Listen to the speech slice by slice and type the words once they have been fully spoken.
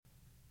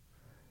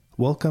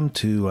Welcome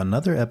to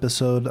another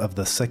episode of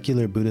the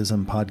Secular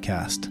Buddhism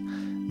Podcast.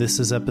 This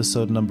is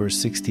episode number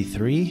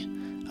 63.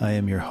 I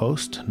am your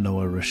host,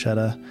 Noah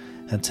Rasheta,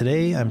 and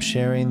today I'm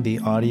sharing the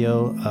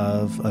audio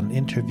of an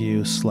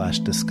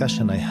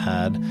interview/discussion I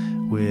had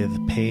with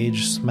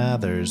Paige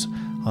Smathers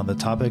on the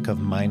topic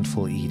of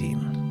mindful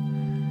eating.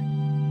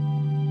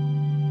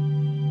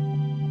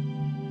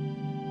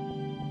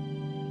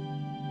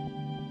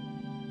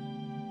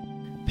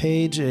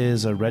 Paige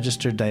is a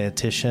registered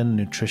dietitian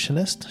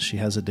nutritionist. She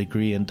has a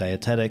degree in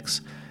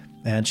dietetics,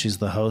 and she's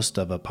the host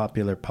of a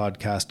popular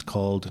podcast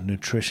called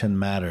Nutrition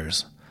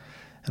Matters.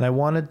 And I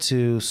wanted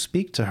to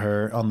speak to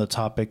her on the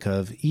topic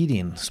of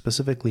eating,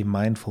 specifically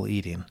mindful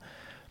eating,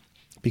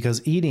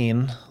 because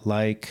eating,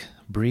 like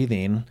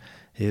breathing,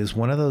 is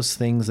one of those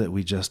things that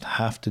we just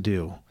have to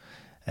do.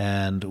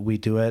 And we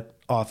do it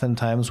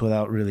oftentimes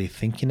without really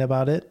thinking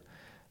about it,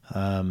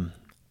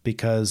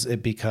 because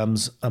it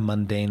becomes a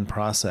mundane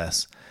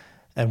process.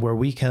 And where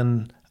we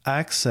can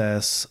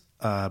access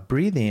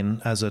breathing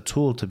as a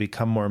tool to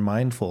become more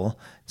mindful,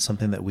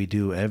 something that we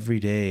do every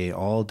day,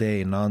 all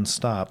day,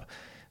 nonstop,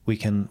 we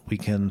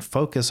can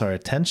focus our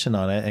attention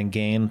on it and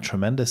gain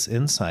tremendous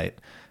insight.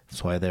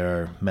 That's why there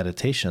are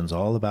meditations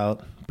all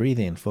about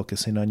breathing,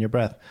 focusing on your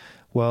breath.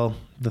 Well,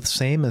 the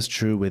same is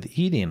true with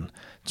eating.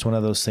 It's one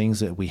of those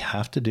things that we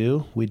have to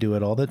do. We do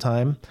it all the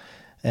time.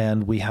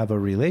 And we have a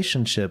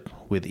relationship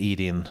with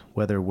eating,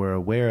 whether we're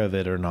aware of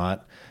it or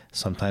not.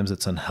 Sometimes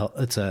it's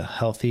a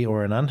healthy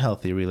or an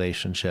unhealthy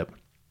relationship.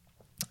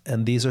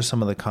 And these are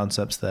some of the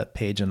concepts that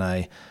Paige and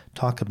I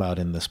talk about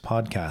in this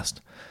podcast.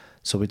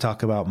 So we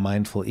talk about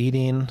mindful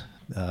eating,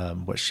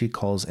 what she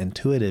calls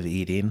intuitive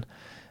eating,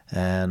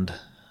 and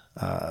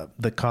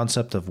the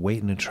concept of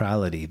weight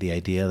neutrality, the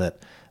idea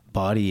that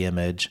body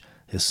image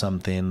is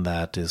something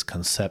that is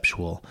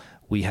conceptual.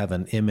 We have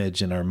an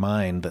image in our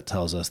mind that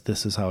tells us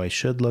this is how I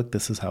should look,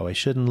 this is how I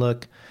shouldn't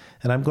look.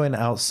 And I'm going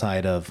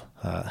outside of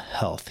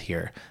health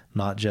here,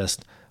 not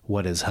just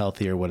what is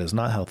healthy or what is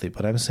not healthy,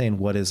 but I'm saying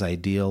what is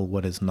ideal,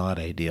 what is not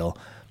ideal.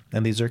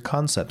 And these are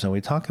concepts. And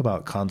we talk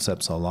about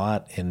concepts a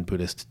lot in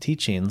Buddhist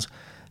teachings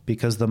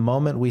because the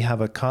moment we have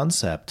a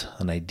concept,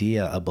 an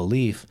idea, a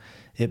belief,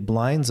 it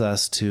blinds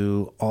us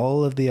to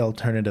all of the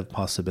alternative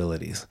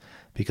possibilities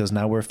because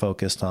now we're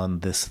focused on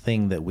this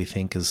thing that we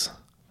think is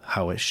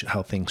how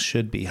things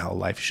should be, how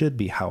life should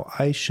be, how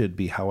I should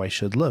be, how I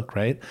should look,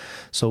 right?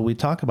 So we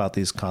talk about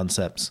these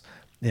concepts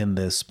in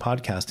this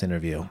podcast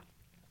interview.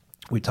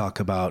 We talk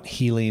about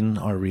healing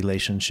our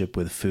relationship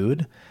with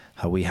food,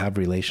 how we have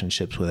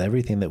relationships with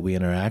everything that we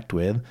interact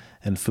with,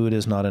 and food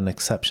is not an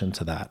exception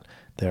to that.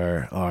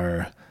 There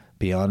are,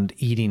 beyond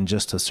eating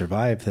just to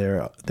survive,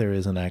 there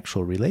is an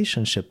actual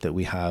relationship that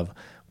we have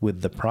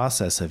with the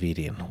process of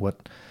eating.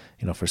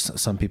 For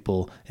some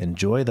people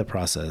enjoy the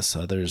process,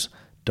 others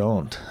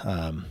don't.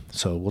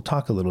 So we'll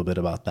talk a little bit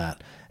about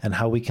that and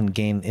how we can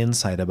gain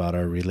insight about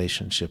our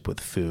relationship with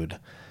food.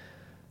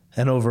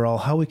 And overall,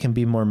 how we can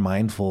be more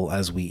mindful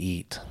as we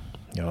eat.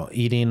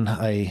 Eating,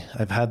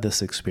 I've had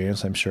this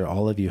experience, I'm sure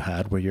all of you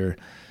had, where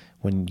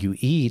when you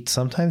eat,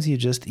 sometimes you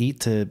just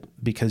eat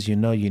because you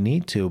know you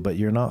need to, but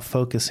you're not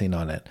focusing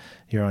on it.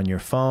 You're on your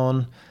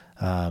phone,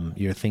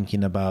 you're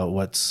thinking about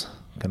what's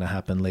going to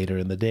happen later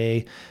in the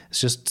day. It's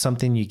just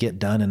something you get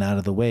done and out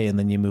of the way, and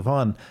then you move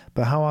on.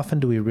 But how often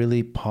do we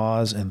really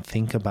pause and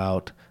think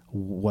about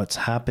what's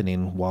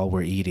happening while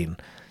we're eating?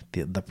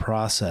 The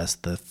process,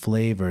 the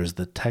flavors,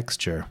 the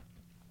texture.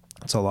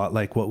 It's a lot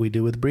like what we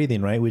do with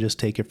breathing, right? We just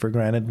take it for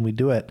granted and we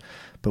do it,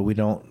 but we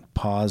don't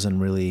pause and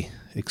really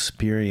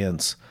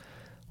experience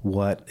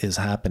what is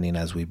happening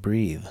as we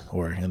breathe,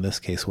 or in this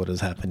case, what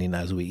is happening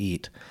as we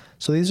eat.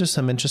 So these are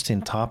some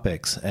interesting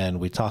topics, and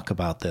we talk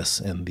about this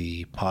in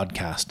the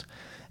podcast.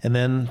 And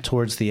then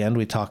towards the end,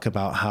 we talk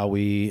about how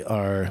we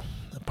are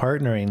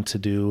partnering to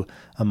do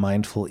a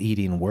mindful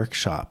eating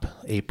workshop,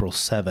 April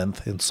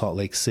 7th in Salt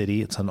Lake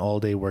City. It's an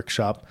all-day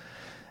workshop.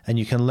 And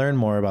you can learn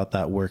more about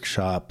that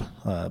workshop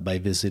by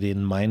visiting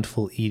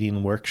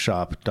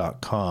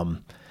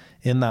mindfuleatingworkshop.com.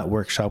 In that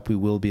workshop, we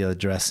will be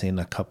addressing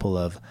a couple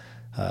of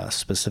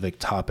specific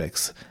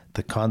topics: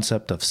 the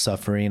concept of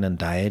suffering and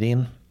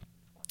dieting,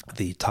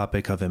 the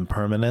topic of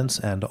impermanence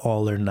and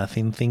all or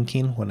nothing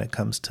thinking when it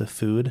comes to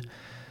food,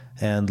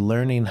 and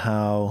learning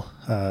how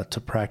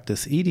to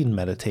practice eating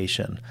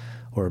meditation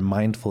or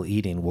mindful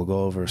eating. We'll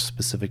go over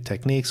specific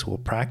techniques. We'll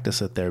practice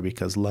it there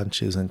because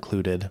lunch is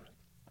included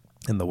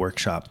in the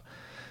workshop.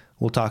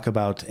 We'll talk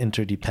about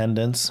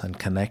interdependence and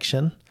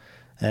connection,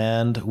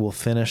 and we'll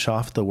finish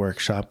off the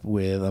workshop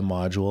with a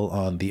module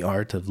on the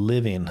art of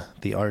living,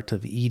 the art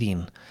of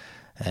eating,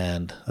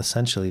 and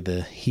essentially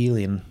the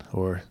healing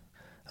or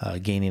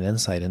gaining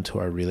insight into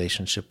our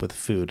relationship with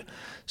food.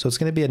 So it's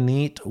going to be a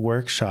neat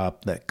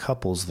workshop that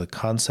couples the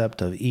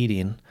concept of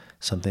eating,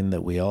 something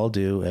that we all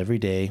do every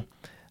day,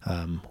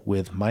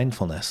 with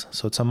mindfulness.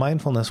 So it's a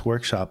mindfulness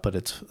workshop, but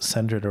it's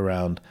centered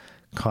around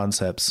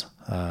concepts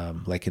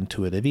like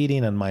intuitive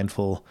eating and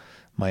mindful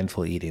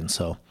eating.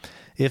 So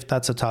if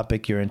that's a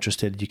topic you're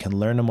interested, you can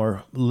learn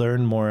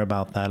more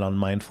about that on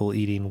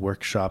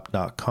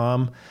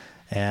mindfuleatingworkshop.com.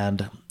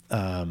 And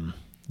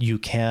you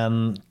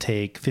can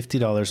take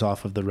 $50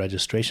 off of the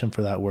registration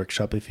for that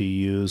workshop if you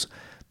use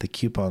the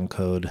coupon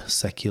code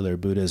Secular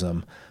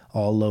Buddhism,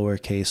 all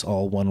lowercase,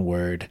 all one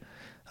word,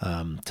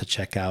 to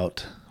check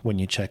out when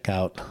you check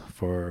out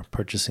for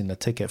purchasing a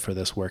ticket for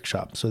this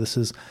workshop. So this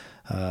is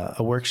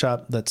a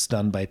workshop that's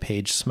done by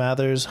Paige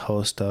Smathers,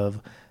 host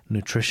of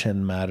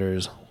Nutrition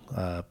Matters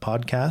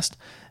podcast,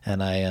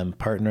 and I am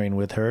partnering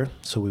with her.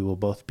 So we will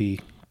both be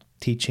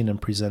teaching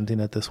and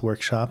presenting at this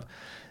workshop.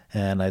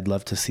 And I'd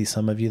love to see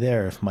some of you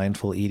there if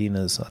mindful eating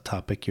is a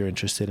topic you're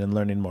interested in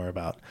learning more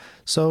about.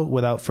 So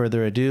without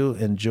further ado,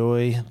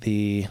 enjoy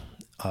the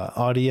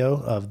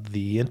audio of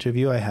the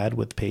interview I had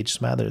with Paige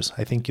Smathers.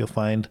 I think you'll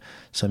find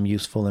some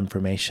useful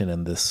information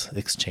in this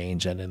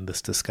exchange and in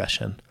this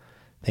discussion.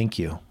 Thank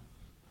you.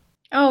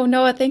 Oh,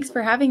 Noah, thanks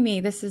for having me.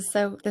 This is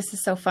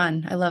so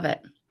fun. I love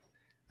it.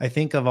 I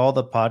think of all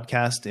the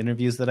podcast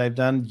interviews that I've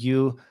done,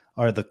 you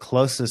are the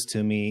closest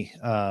to me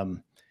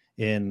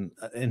in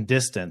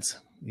distance.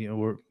 You know,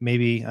 we're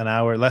maybe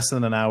less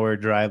than an hour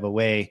drive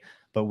away,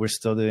 but we're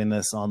still doing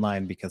this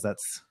online because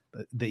that's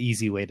the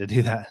easy way to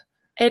do that.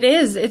 It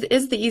is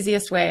the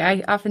easiest way.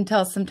 I often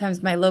tell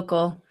sometimes my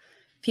local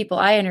people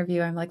I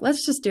interview, I'm like,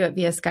 let's just do it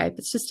via Skype.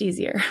 It's just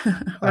easier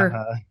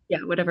or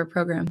whatever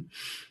program.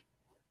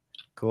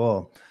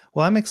 Cool.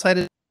 Well, I'm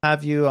excited to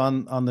have you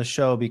on the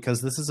show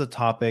because this is a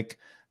topic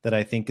that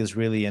I think is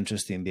really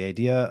interesting. The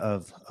idea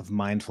of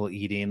mindful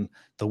eating,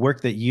 the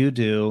work that you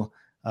do,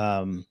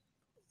 on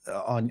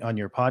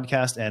your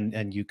podcast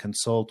and you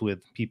consult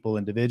with people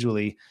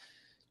individually,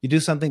 you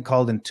do something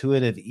called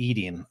intuitive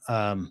eating.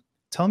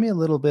 Tell me a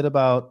little bit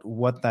about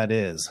what that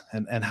is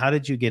and how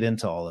did you get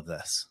into all of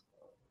this?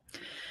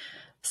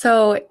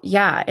 So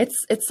yeah,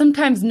 it's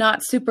sometimes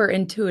not super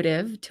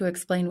intuitive to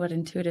explain what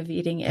intuitive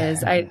eating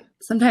is.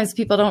 Sometimes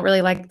people don't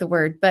really like the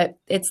word, but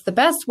it's the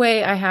best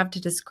way I have to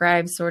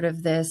describe sort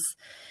of this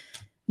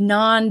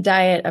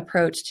non-diet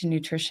approach to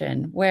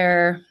nutrition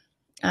where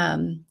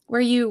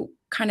you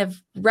kind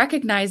of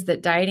recognize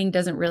that dieting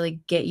doesn't really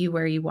get you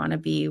where you want to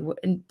be.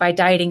 And by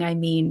dieting, I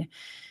mean,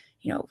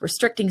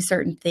 restricting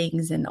certain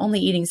things and only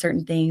eating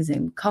certain things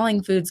and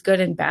calling foods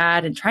good and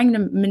bad and trying to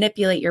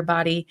manipulate your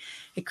body.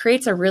 It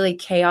creates a really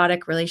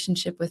chaotic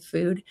relationship with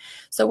food.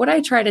 So what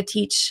I try to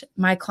teach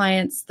my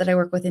clients that I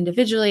work with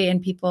individually and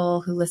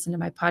people who listen to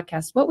my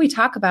podcast, what we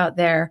talk about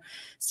there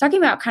is talking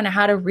about kind of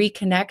how to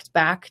reconnect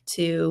back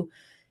to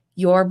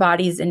your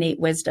body's innate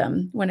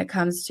wisdom when it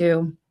comes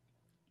to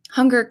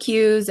hunger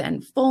cues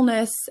and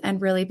fullness and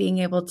really being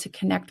able to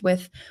connect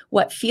with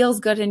what feels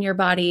good in your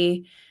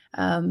body,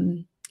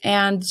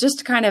 and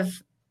just kind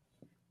of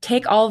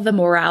take all of the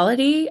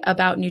morality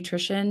about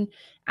nutrition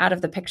out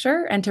of the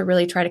picture and to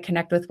really try to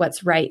connect with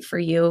what's right for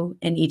you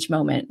in each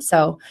moment.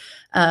 So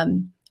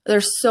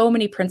there's so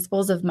many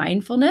principles of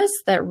mindfulness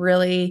that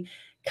really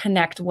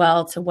connect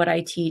well to what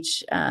I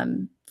teach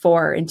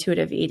for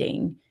intuitive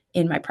eating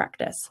in my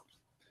practice.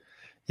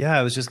 Yeah,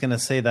 I was just going to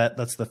say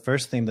that's the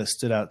first thing that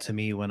stood out to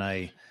me when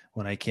I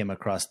came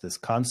across this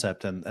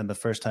concept. And the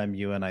first time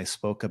you and I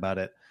spoke about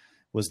it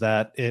was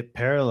that it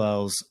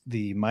parallels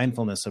the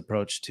mindfulness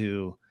approach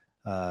to,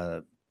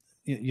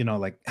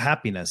 like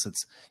happiness.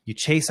 It's you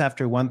chase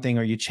after one thing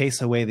or you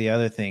chase away the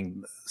other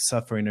thing,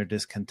 suffering or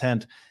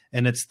discontent.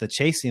 And it's the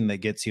chasing that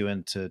gets you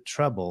into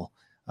trouble.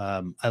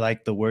 I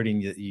like the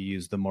wording that you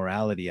use, the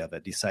morality of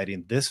it,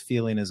 deciding this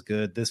feeling is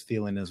good, this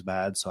feeling is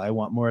bad. So I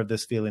want more of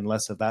this feeling,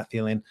 less of that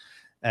feeling.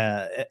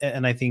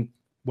 And I think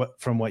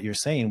from what you're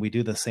saying, we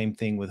do the same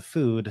thing with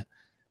food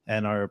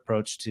and our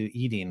approach to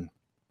eating.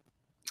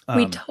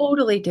 We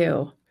totally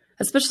do,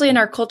 especially in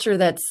our culture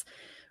that's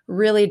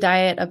really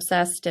diet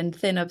obsessed and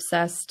thin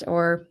obsessed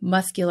or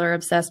muscular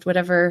obsessed,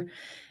 whatever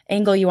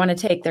angle you want to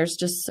take. There's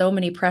just so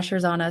many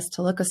pressures on us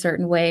to look a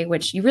certain way,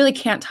 which you really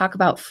can't talk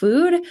about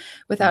food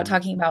without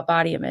talking about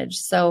body image.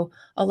 So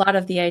a lot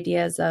of the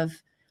ideas of,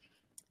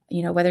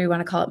 whether you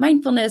want to call it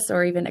mindfulness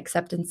or even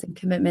acceptance and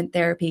commitment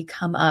therapy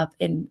come up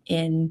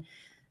in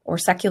or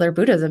secular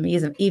Buddhism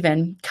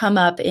even come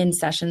up in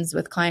sessions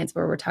with clients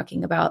where we're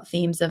talking about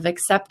themes of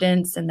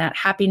acceptance and that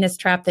happiness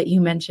trap that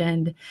you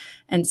mentioned,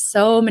 and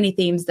so many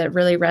themes that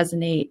really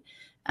resonate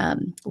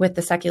with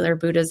the secular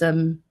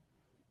Buddhism,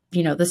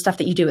 the stuff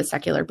that you do with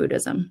secular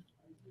Buddhism.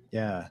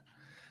 Yeah.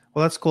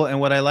 Well, that's cool. And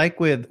what I like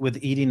with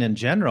eating in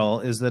general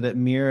is that it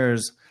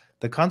mirrors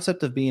the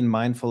concept of being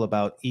mindful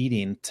about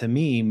eating. To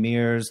me,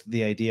 mirrors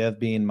the idea of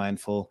being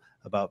mindful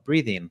about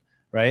breathing.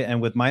 Right.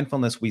 And with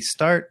mindfulness, we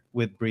start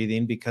with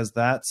breathing because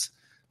that's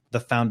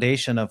the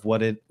foundation of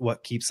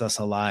what keeps us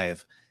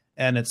alive.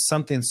 And it's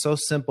something so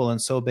simple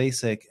and so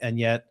basic. And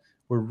yet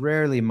we're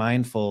rarely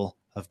mindful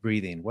of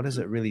breathing. What does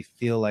it really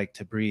feel like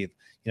to breathe?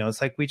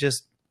 It's like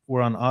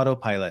we're on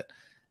autopilot.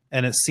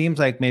 And it seems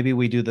like maybe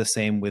we do the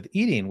same with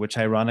eating, which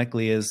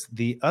ironically is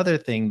the other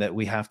thing that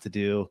we have to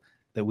do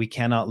that we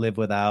cannot live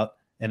without.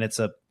 And it's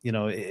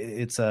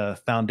a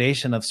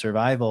foundation of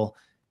survival.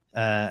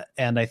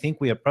 And I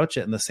think we approach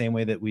it in the same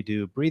way that we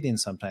do breathing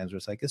sometimes, where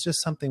it's like, it's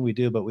just something we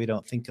do, but we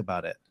don't think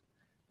about it.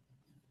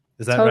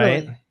 Is that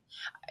totally right?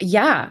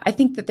 Yeah, I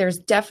think that there's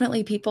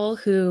definitely people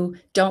who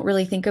don't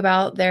really think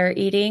about their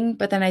eating,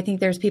 but then I think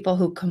there's people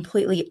who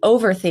completely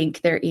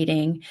overthink their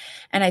eating.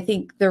 And I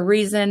think the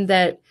reason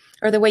that,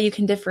 or the way you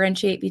can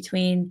differentiate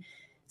between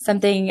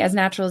something as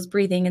natural as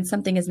breathing and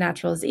something as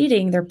natural as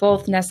eating, they're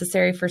both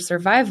necessary for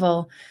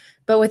survival.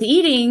 But with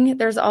eating,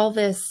 there's all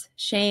this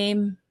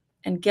shame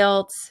and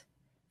guilt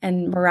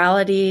and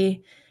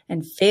morality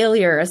and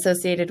failure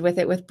associated with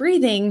it. With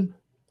breathing,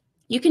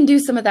 you can do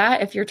some of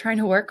that if you're trying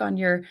to work on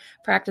your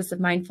practice of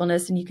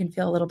mindfulness, and you can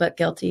feel a little bit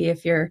guilty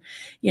if you're,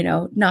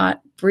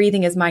 not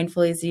breathing as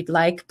mindfully as you'd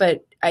like.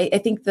 But I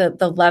think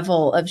the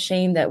level of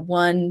shame that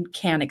one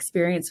can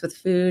experience with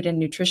food and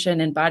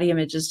nutrition and body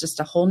image is just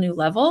a whole new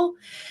level.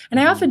 And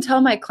I often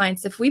tell my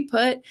clients, if we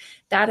put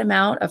that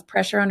amount of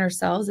pressure on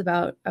ourselves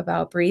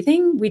about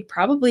breathing, we'd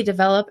probably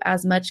develop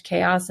as much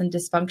chaos and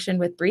dysfunction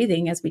with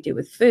breathing as we do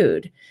with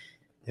food.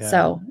 Yeah.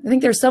 So I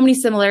think there's so many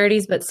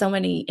similarities, but so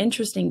many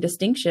interesting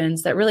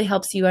distinctions that really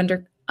helps you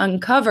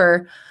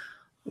uncover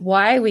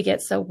why we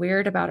get so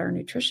weird about our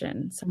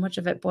nutrition. So much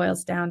of it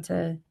boils down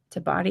to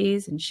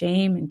bodies and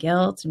shame and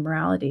guilt and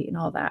morality and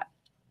all that.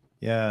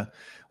 Yeah.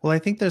 Well, I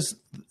think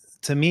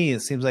to me,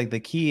 it seems like the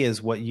key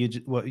is what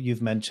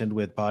you've mentioned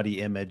with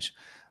body image.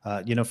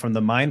 From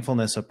the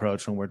mindfulness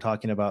approach, when we're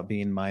talking about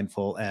being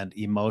mindful and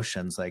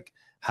emotions, like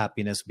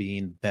happiness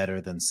being better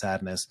than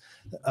sadness.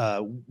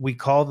 We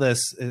call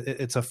this,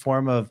 it's a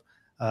form of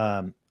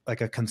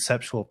like a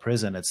conceptual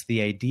prison. It's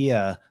the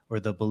idea or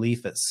the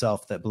belief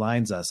itself that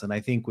blinds us. And I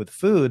think with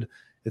food,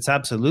 it's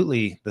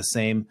absolutely the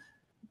same,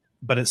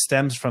 but it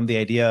stems from the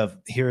idea of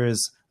here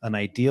is an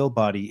ideal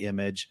body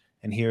image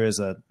and here is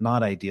a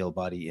not ideal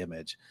body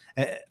image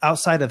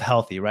outside of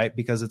healthy, right?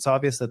 Because it's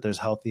obvious that there's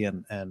healthy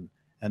and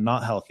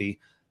not healthy,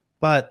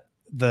 but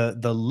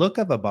the look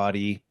of a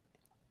body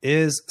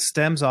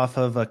stems off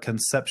of a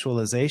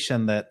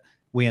conceptualization that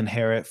we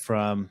inherit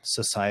from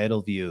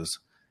societal views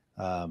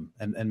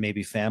and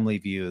maybe family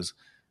views.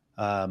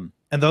 And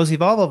those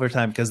evolve over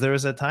time, because there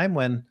was a time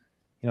when,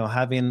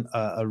 having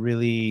a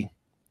really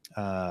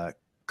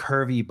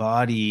curvy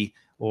body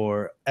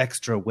or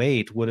extra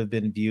weight would have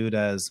been viewed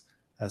as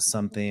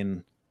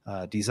something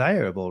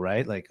desirable,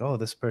 right? Like, oh,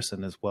 this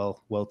person is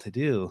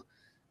well-to-do.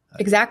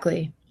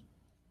 Exactly.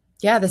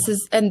 Yeah, this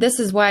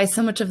is why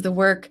so much of the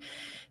work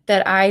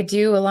that I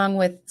do, along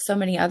with so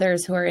many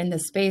others who are in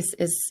this space,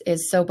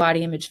 is so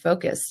body image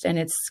focused. And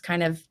it's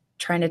kind of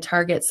trying to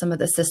target some of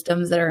the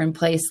systems that are in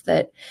place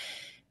that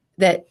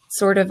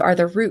sort of are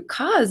the root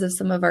cause of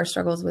some of our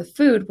struggles with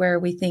food, where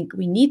we think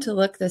we need to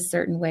look this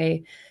certain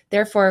way.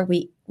 Therefore,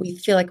 we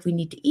feel like we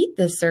need to eat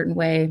this certain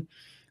way.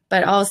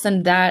 But all of a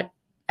sudden, that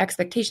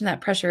expectation,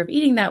 that pressure of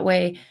eating that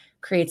way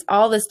creates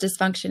all this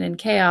dysfunction and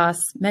chaos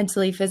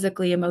mentally,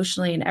 physically,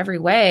 emotionally, in every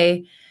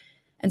way.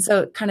 And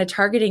so kind of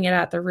targeting it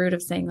at the root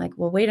of saying like,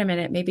 well, wait a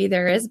minute, maybe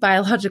there is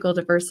biological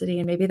diversity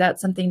and maybe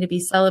that's something to be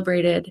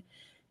celebrated,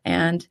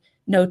 and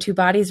no two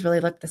bodies really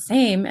look the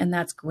same. And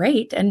that's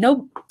great. And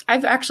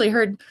I've actually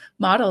heard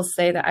models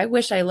say that I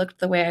wish I looked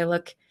the way I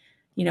look,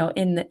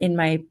 in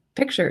my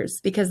pictures,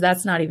 because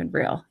that's not even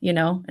real,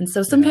 And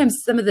so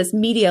sometimes some of this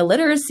media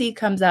literacy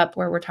comes up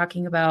where we're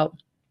talking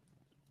about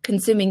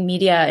consuming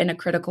media in a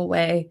critical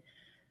way.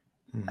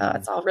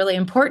 It's all really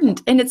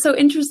important. And it's so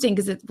interesting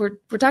because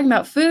we're talking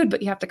about food,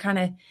 but you have to kind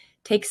of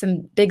take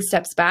some big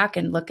steps back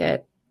and look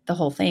at the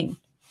whole thing.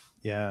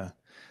 Yeah.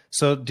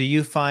 So do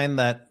you find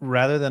that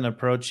rather than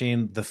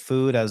approaching the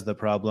food as the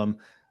problem,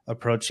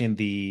 approaching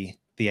the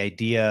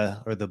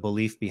idea or the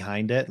belief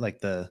behind it, like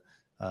the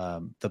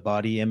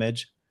body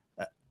image,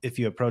 if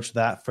you approach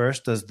that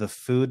first, does the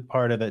food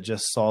part of it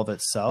just solve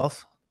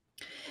itself?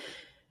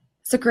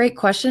 It's a great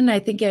question. I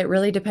think it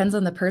really depends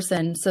on the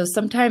person. So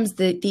sometimes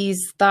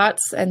these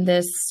thoughts and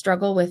this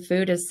struggle with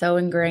food is so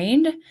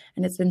ingrained,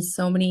 and it's been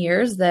so many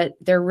years, that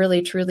there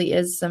really truly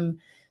is some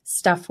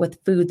stuff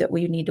with food that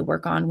we need to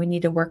work on. We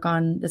need to work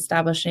on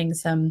establishing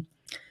some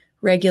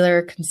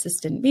regular,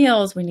 consistent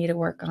meals. We need to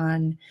work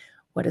on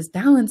what does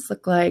balance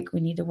look like.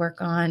 We need to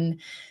work on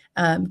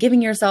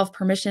giving yourself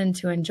permission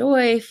to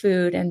enjoy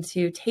food and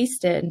to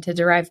taste it and to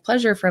derive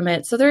pleasure from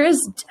it. So there is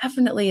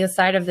definitely a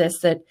side of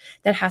this that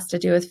has to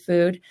do with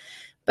food,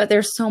 but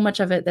there's so much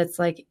of it that's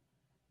like,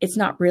 it's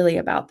not really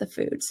about the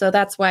food. So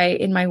that's why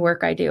in my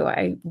work I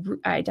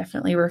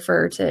definitely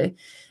refer to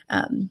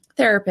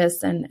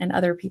therapists and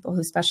other people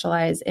who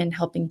specialize in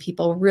helping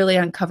people really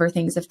uncover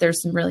things if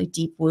there's some really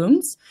deep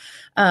wounds.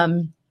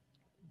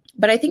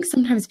 But I think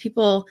sometimes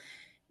people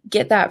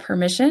get that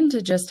permission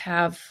to just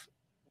have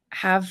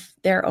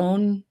their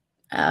own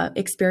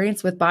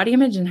experience with body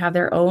image and have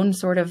their own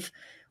sort of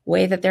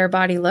way that their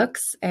body looks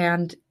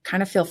and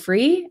kind of feel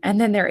free. And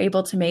then they're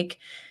able to make,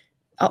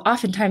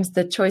 oftentimes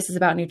the choices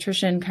about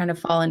nutrition kind of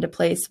fall into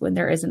place when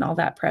there isn't all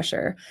that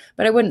pressure.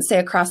 But I wouldn't say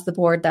across the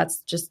board,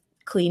 that's just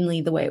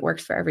cleanly the way it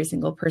works for every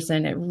single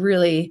person.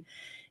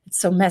 It's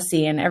so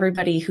messy, and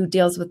everybody who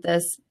deals with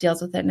this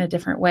deals with it in a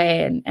different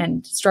way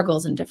and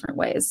struggles in different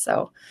ways.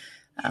 So,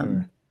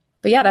 Sure.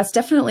 But yeah, that's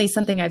definitely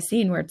something I've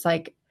seen where it's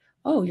like,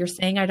 oh, you're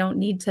saying I don't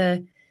need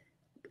to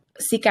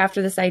seek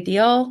after this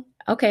ideal,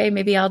 okay,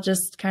 maybe I'll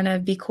just kind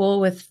of be cool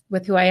with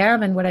who I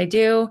am and what I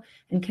do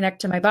and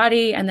connect to my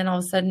body. And then all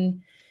of a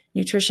sudden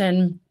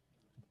nutrition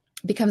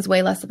becomes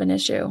way less of an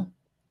issue.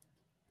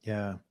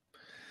 Yeah.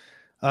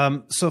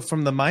 So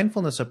from the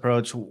mindfulness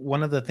approach,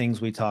 one of the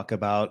things we talk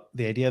about,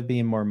 the idea of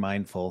being more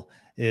mindful,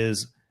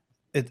 is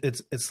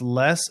it's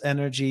less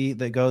energy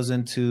that goes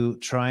into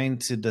trying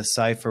to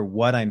decipher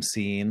what I'm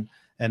seeing,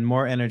 and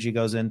more energy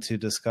goes into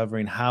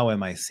discovering how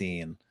am I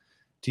seeing.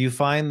 Do you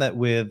find that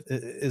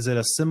is it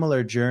a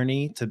similar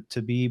journey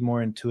to be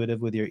more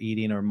intuitive with your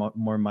eating, or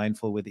more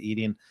mindful with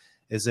eating?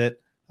 Is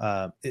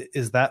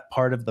that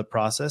part of the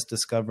process,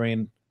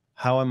 discovering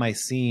how am I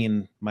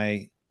seeing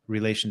my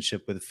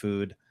relationship with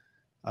food,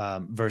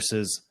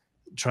 versus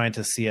trying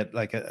to see it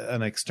like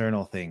an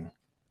external thing?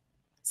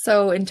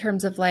 So in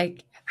terms of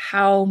like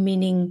how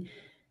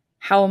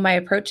am I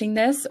approaching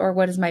this, or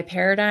what is my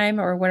paradigm,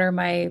 or what are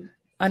my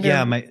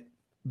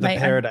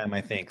paradigm,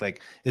 I think,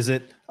 like, is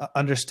it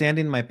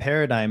understanding my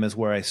paradigm is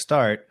where I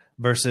start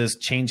versus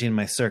changing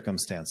my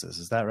circumstances?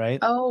 Is that right?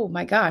 Oh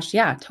my gosh.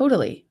 Yeah,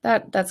 totally.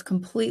 That's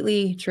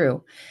completely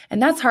true.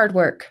 And that's hard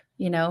work,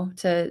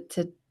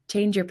 to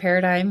change your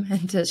paradigm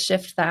and to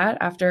shift that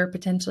after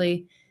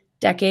potentially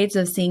decades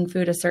of seeing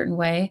food a certain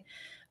way.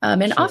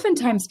 And Sure.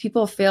 Oftentimes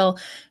people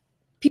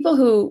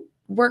who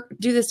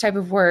do this type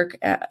of work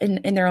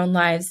in their own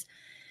lives,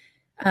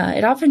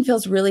 it often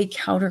feels really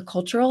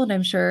countercultural, and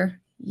I'm sure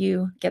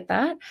you get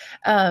that.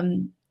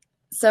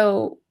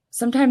 So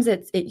sometimes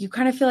you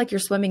kind of feel like you're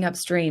swimming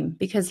upstream,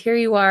 because here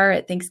you are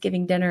at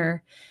Thanksgiving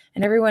dinner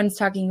and everyone's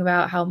talking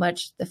about how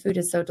much the food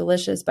is so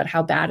delicious, but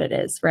how bad it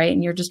is, right?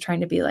 And you're just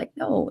trying to be like,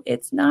 no,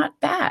 it's not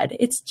bad.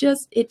 It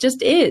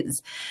just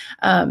is.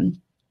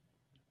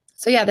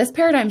 So yeah, this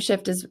paradigm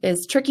shift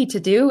is tricky to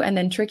do, and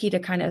then tricky to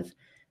kind of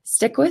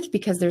stick with,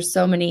 because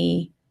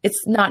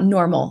it's not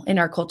normal in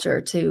our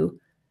culture to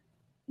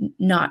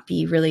not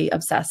be really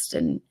obsessed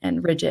and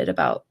rigid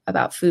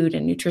about food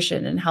and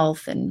nutrition and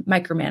health and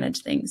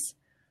micromanage things.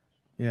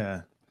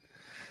 Yeah.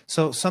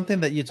 So something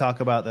that you talk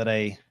about that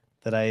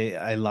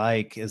I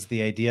like is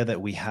the idea that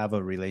we have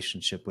a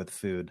relationship with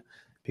food,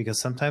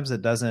 because sometimes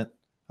it doesn't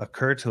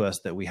occur to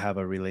us that we have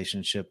a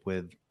relationship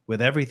with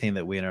everything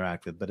that we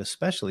interact with, but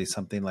especially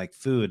something like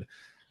food.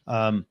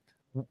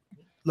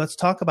 Let's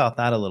talk about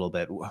that a little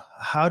bit.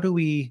 How do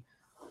we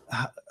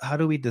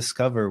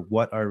discover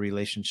what our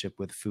relationship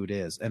with food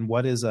is, and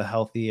what is a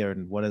healthy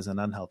and what is an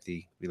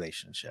unhealthy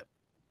relationship?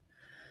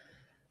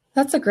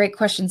 That's a great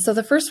question. So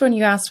the first one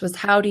you asked was,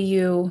 how do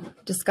you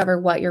discover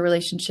what your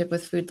relationship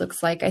with food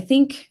looks like? I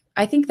think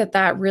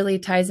that really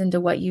ties into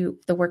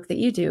the work that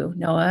you do,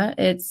 Noah.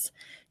 It's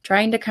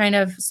trying to kind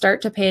of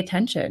start to pay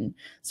attention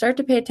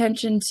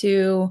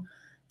to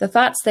the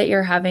thoughts that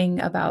you're having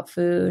about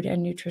food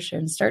and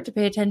nutrition. Start to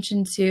pay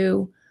attention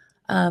to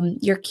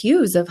your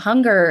cues of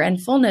hunger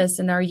and fullness.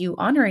 And are you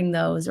honoring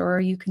those, or are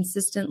you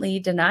consistently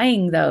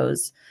denying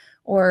those,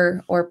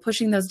 or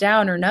pushing those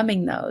down or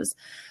numbing those?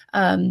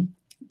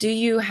 Do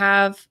you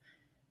have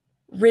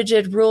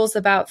rigid rules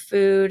about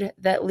food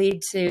that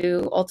lead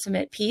to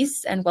ultimate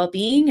peace and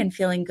well-being and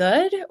feeling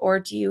good? Or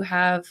do you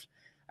have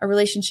a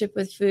relationship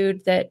with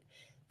food that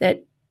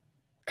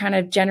kind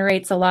of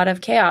generates a lot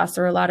of chaos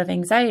or a lot of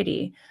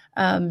anxiety?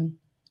 I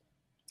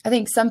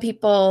think some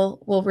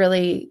people will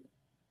really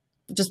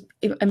just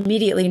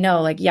immediately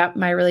know, like, yep,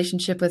 my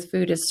relationship with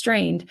food is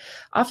strained.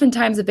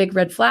 Oftentimes a big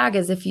red flag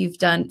is if you've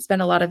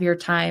spent a lot of your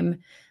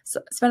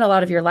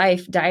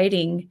life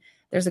dieting.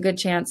 There's a good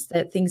chance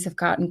that things have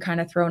gotten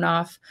kind of thrown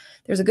off.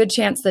 There's a good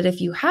chance that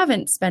if you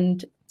haven't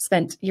spent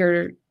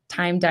your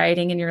time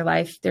dieting in your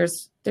life,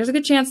 there's a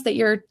good chance that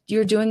you're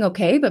doing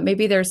okay, but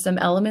maybe there's some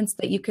elements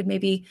that you could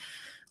maybe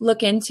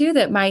look into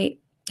that might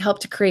help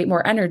to create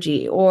more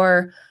energy,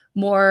 or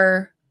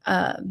more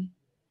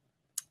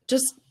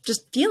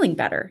just feeling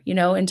better,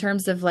 in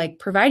terms of like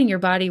providing your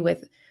body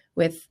with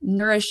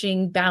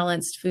nourishing,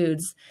 balanced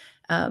foods,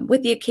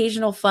 with the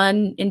occasional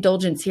fun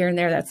indulgence here and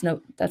there. That's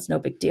no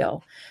big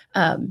deal.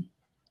 But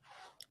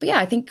yeah,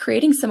 I think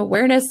creating some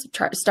awareness,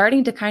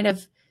 starting to kind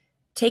of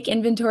take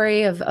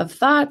inventory of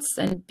thoughts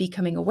and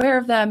becoming aware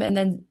of them, and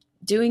then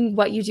doing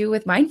what you do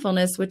with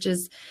mindfulness, which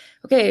is,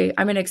 okay,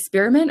 I'm going to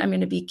experiment. I'm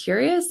going to be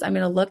curious. I'm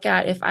going to look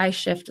at, if I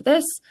shift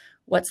this,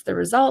 what's the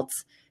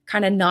results,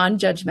 kind of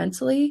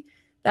non-judgmentally.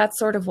 That's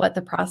sort of what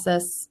the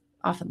process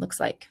often looks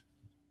like.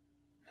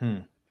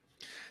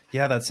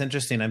 Yeah, that's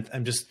interesting.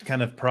 I'm just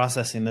kind of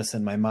processing this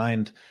in my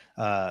mind.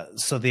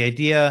 So the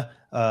idea,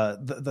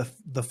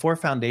 the four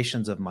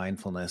foundations of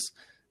mindfulness,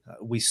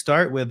 we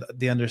start with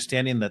the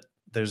understanding that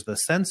there's the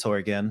sense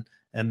organ,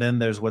 and then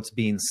there's what's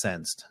being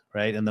sensed,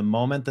 right? And the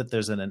moment that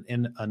there's an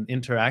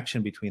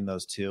interaction between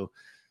those two,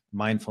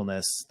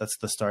 mindfulness, that's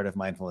the start of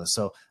mindfulness.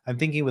 So I'm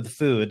thinking with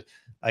food,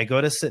 I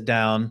go to sit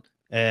down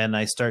and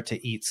I start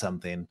to eat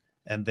something,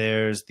 and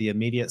there's the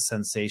immediate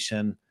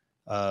sensation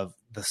of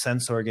the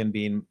sense organ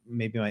being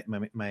maybe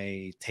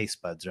my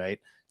taste buds, right?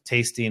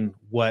 Tasting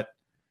what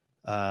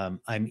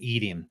I'm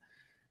eating.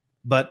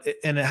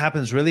 And it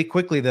happens really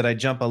quickly that I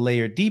jump a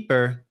layer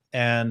deeper,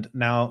 And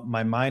now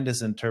my mind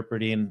is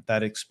interpreting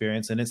that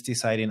experience, and it's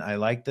deciding I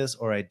like this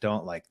or I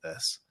don't like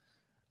this.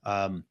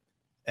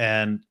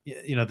 And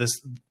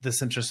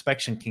this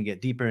introspection can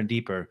get deeper and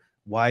deeper.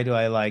 Why do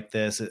I like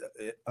this?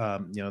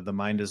 The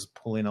mind is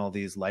pulling all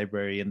these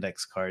library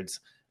index cards.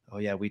 Oh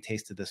yeah, we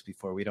tasted this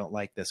before. We don't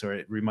like this, or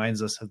it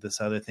reminds us of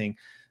this other thing.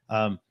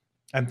 I'm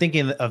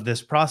thinking of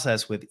this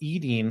process with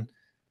eating.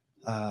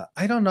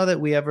 I don't know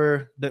that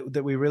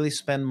we really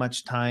spend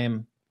much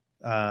time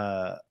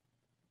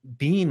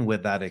being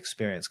with that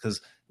experience, because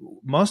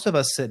most of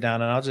us sit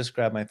down, and I'll just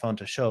grab my phone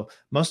to show.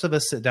 Most of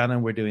us sit down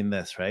and we're doing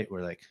this, right?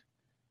 We're like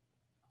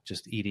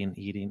just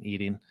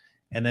eating,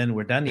 and then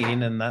we're done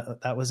eating, and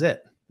that was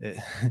it.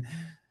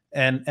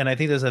 And I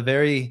think there's a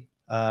very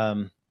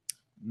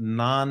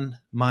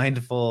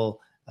non-mindful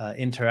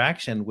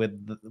interaction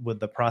with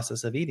the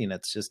process of eating.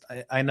 It's just,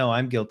 I know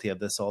I'm guilty of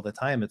this all the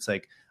time. It's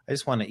like, I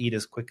just want to eat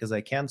as quick as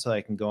I can so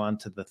I can go on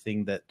to the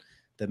thing that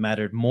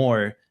mattered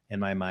more in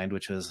my mind,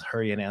 which was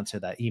hurry and answer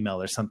that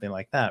email or something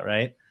like that,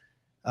 right?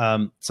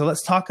 So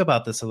let's talk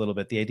about this a little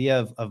bit. The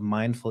idea of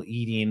mindful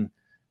eating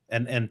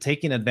and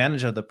taking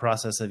advantage of the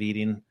process of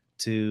eating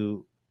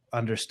to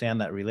understand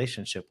that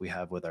relationship we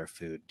have with our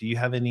food. Do you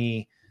have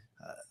any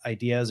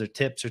ideas or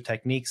tips or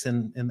techniques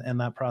in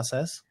that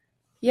process?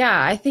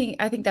 Yeah, I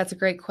think that's a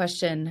great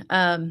question.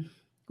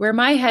 Where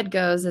my head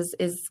goes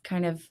is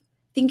kind of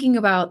thinking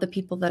about the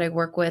people that I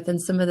work with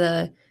and some of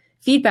the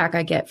feedback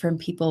I get from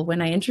people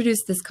when I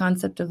introduce this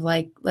concept of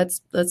like,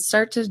 let's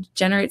start to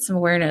generate some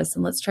awareness,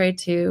 and let's try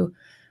to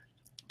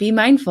be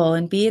mindful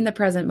and be in the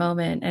present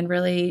moment and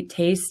really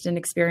taste and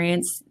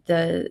experience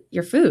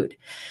your food.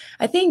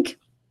 I think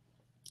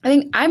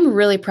I'm a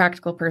really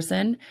practical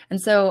person. And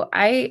so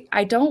I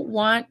don't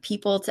want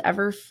people to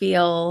ever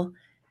feel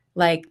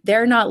like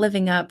they're not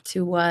living up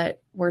to what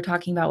we're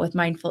talking about with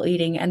mindful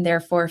eating, and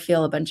therefore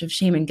feel a bunch of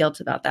shame and guilt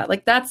about that.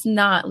 Like, that's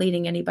not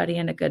leading anybody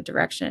in a good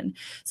direction.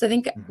 So I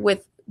think when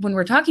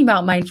we're talking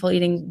about mindful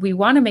eating, we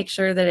want to make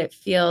sure that it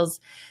feels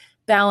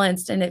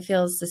balanced and it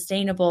feels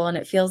sustainable and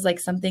it feels like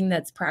something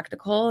that's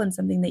practical and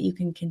something that you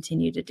can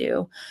continue to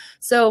do.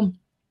 So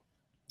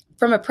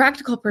from a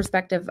practical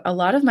perspective, a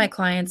lot of my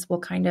clients will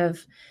kind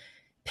of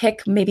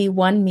pick maybe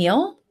one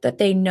meal that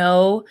they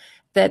know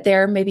that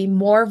they're maybe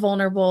more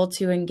vulnerable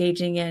to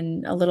engaging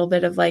in a little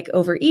bit of like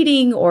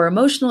overeating or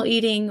emotional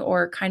eating,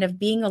 or kind of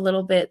being a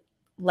little bit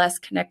less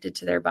connected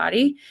to their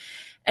body,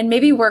 and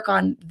maybe work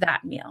on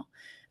that meal.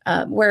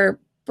 Where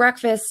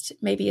breakfast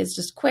maybe is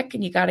just quick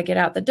and you got to get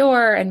out the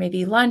door, and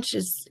maybe lunch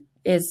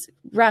is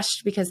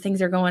rushed because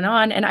things are going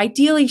on. And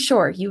ideally,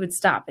 sure, you would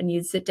stop and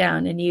you'd sit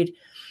down and you'd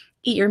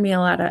eat your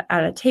meal at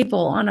a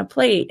table on a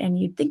plate and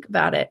you'd think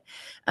about it.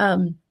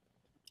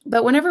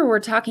 But whenever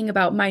we're talking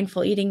about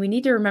mindful eating, we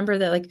need to remember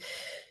that like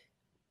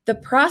the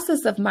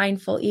process of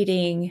mindful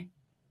eating,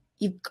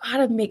 you've got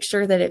to make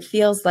sure that it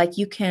feels like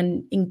you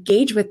can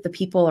engage with the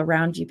people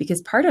around you,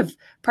 because part of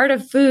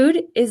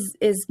food is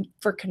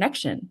for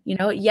connection.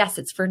 Yes,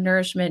 it's for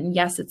nourishment, and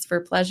yes, it's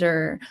for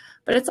pleasure,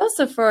 but it's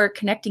also for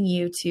connecting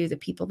you to the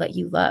people that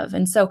you love.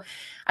 And so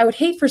I would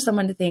hate for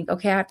someone to think,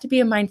 okay, I have to be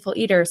a mindful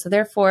eater, so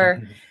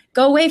therefore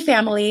go away,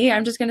 family.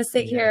 I'm just going to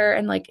sit here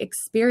and like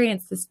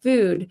experience this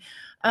food.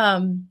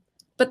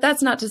 But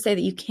that's not to say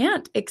that you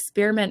can't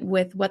experiment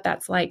with what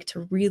that's like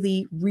to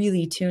really,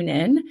 really tune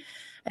in.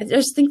 I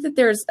just think that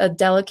there's a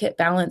delicate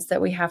balance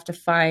that we have to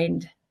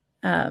find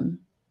in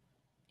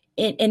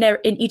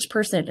each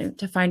person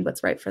to find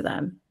what's right for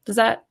them. Does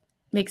that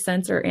make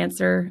sense or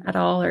answer at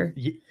all? Or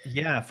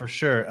yeah, for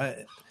sure.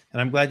 And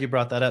I'm glad you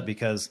brought that up,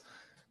 because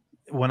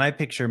when I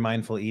picture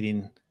mindful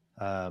eating,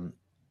 I'm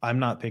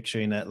not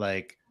picturing it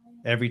like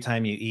every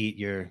time you eat,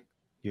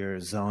 you're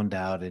zoned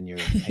out and you're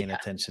paying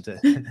attention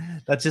to.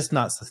 That's just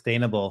not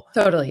sustainable.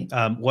 Totally.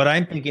 What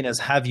I'm thinking is,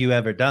 have you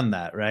ever done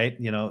that? Right?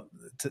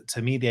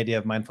 To me, the idea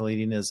of mindful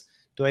eating is,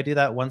 do I do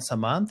that once a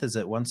month? Is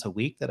it once a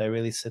week that I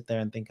really sit there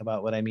and think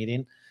about what I'm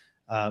eating?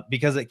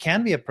 Because it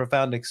can be a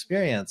profound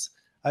experience.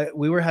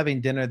 We were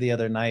having dinner the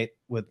other night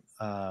with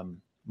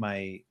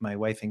my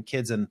wife and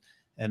kids,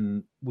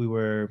 and we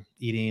were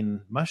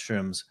eating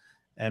mushrooms.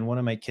 And one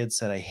of my kids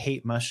said, "I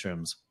hate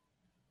mushrooms."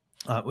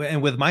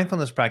 And with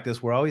mindfulness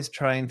practice, we're always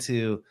trying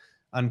to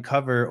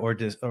uncover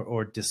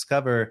or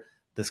discover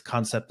this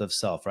concept of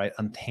self, right?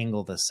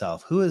 Untangle the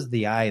self. Who is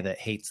the I that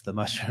hates the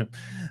mushroom?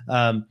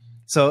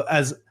 So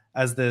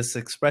as this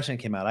expression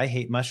came out, I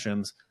hate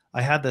mushrooms,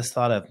 I had this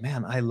thought of,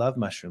 man, I love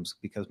mushrooms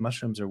because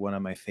mushrooms are one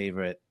of my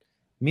favorite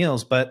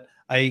meals. But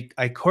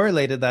I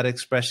correlated that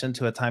expression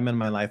to a time in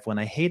my life when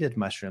I hated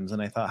mushrooms.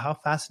 And I thought, how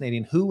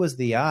fascinating. Who was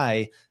the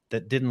I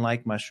that didn't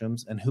like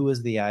mushrooms? And who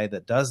is the I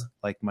that does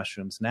like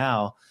mushrooms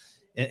now?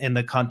 In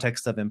the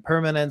context of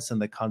impermanence, in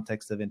the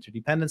context of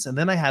interdependence. And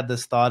then I had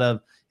this thought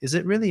of, is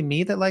it really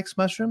me that likes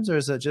mushrooms, or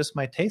is it just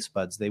my taste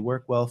buds? They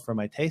work well for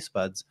my taste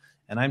buds.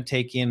 And I'm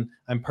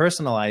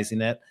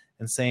personalizing it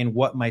and saying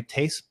what my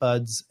taste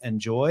buds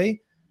enjoy,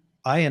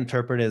 I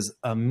interpret as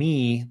a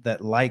me that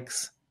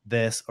likes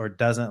this or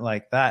doesn't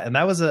like that. And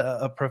that was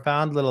a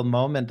profound little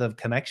moment of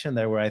connection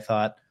there, where I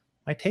thought,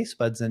 my taste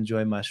buds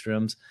enjoy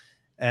mushrooms.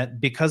 And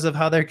because of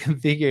how they're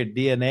configured,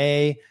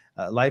 DNA,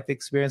 life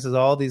experiences,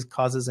 all these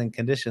causes and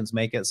conditions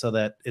make it so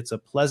that it's a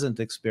pleasant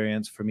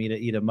experience for me to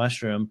eat a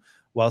mushroom,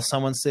 while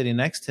someone sitting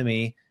next to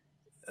me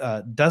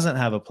doesn't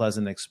have a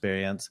pleasant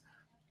experience.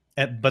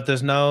 But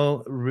there's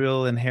no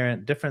real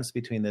inherent difference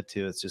between the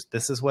two. It's just,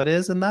 this is what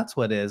is and that's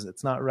what is.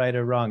 It's not right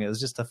or wrong. It was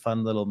just a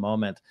fun little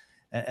moment.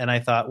 And I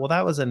thought, well,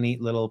 that was a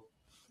neat little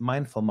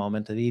mindful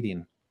moment of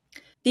eating.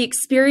 The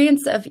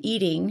experience of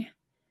eating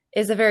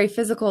is a very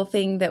physical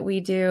thing that we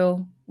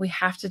do. We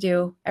have to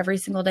do every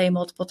single day,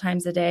 multiple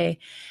times a day.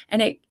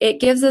 And it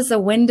gives us a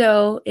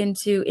window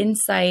into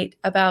insight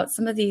about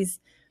some of these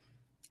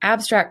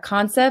abstract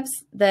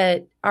concepts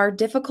that are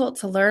difficult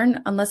to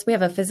learn unless we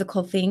have a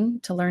physical thing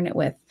to learn it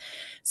with.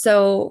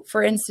 So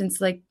for instance,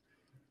 like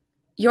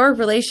your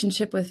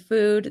relationship with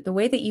food, the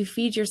way that you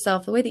feed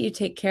yourself, the way that you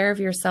take care of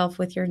yourself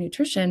with your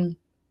nutrition,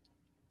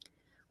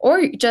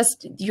 or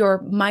just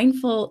your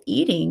mindful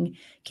eating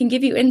can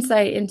give you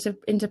insight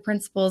into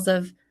principles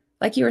of,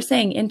 like you were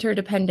saying,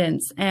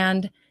 interdependence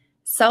and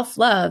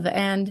self-love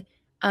and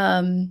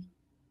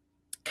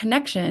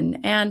connection,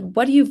 and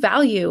what do you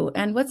value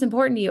and what's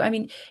important to you. I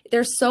mean,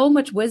 there's so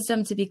much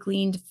wisdom to be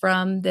gleaned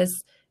from this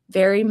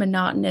very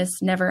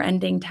monotonous,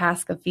 never-ending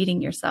task of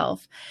feeding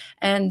yourself.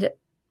 And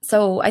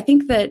so I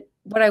think that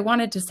what I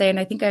wanted to say, and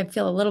I think I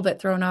feel a little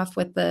bit thrown off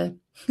with the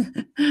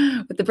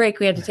with the break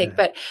we had to take,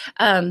 but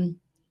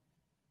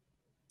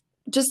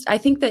just I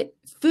think that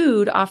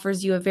food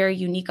offers you a very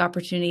unique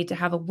opportunity to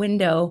have a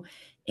window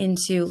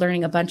into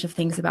learning a bunch of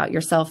things about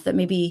yourself that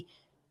maybe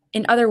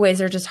in other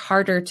ways are just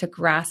harder to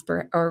grasp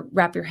or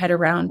wrap your head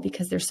around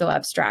because they're so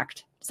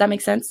abstract. Does that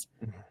make sense?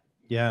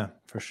 Yeah,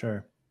 for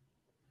sure.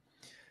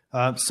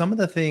 Some of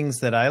the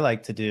things that I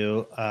like to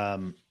do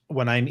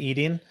when I'm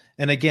eating,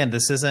 and again,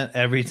 this isn't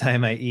every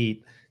time I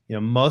eat,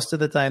 most of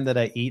the time that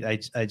I eat,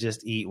 I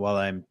just eat while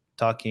I'm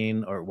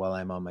talking or while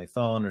I'm on my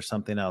phone or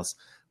something else.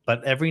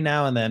 But every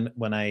now and then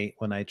when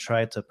I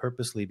try to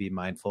purposely be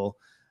mindful,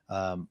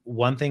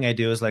 one thing I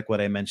do is like what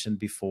I mentioned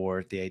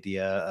before, the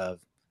idea of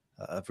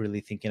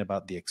really thinking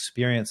about the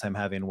experience I'm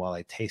having while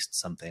I taste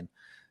something.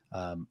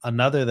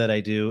 Another that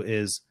I do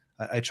is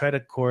I try to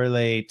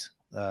correlate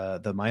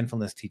the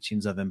mindfulness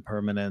teachings of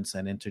impermanence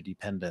and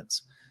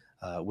interdependence.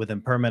 With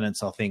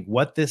impermanence, I'll think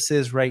what this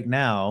is right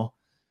now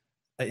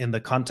in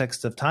the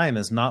context of time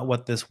is not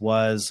what this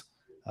was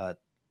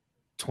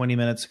 20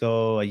 minutes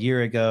ago, a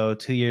year ago,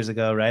 2 years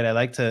ago, right? I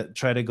like to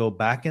try to go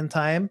back in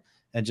time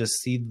and just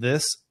see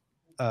this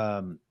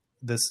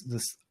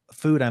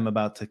food I'm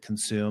about to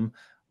consume.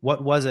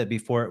 What was it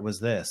before it was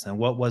this? And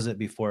what was it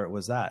before it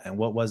was that? And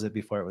what was it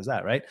before it was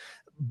that, right?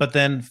 But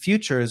then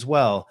future as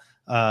well,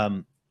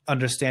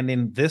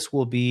 understanding this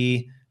will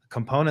be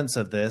components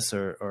of this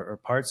or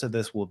parts of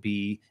this will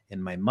be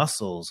in my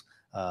muscles.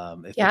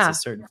 If it's a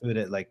certain food,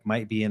 it like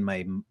might be in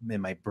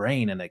my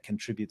brain and it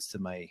contributes to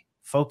my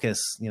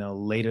focus,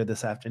 later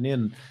this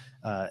afternoon.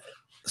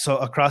 So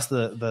across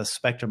the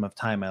spectrum of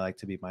time, I like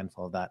to be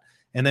mindful of that.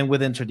 And then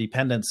with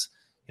interdependence,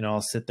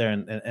 I'll sit there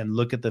and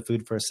look at the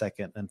food for a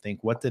second and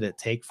think, what did it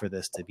take for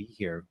this to be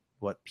here?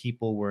 What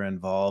people were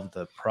involved,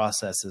 the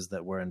processes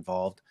that were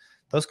involved.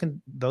 Those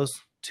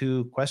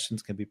two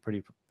questions can be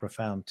pretty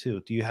profound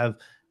too. Do you have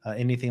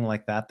anything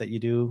like that you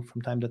do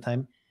from time to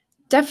time?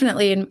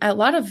 Definitely. And I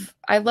love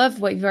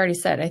what you've already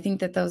said. I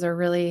think that those are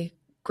really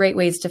great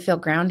ways to feel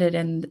grounded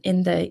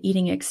in the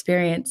eating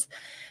experience.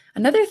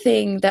 Another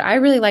thing that I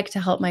really like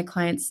to help my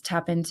clients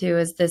tap into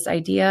is this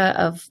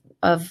idea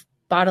of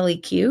bodily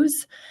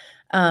cues.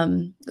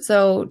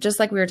 So just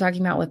like we were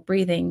talking about with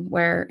breathing,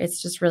 where it's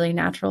just really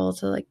natural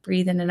to like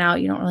breathe in and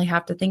out. You don't really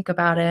have to think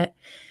about it.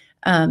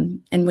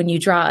 And when you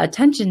draw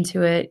attention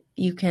to it,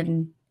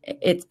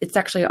 it's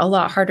actually a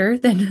lot harder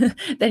than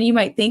you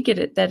might think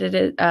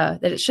that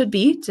it should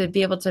be to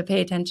be able to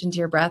pay attention to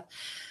your breath.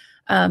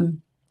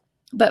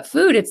 But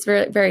food, it's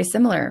very, very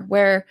similar,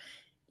 where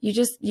you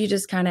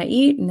just kind of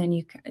eat and then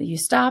you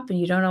stop and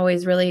you don't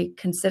always really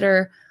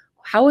consider,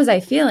 how was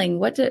I feeling?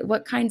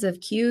 What kinds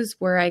of cues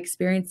were I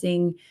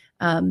experiencing?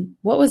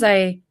 What was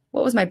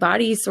my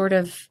body sort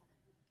of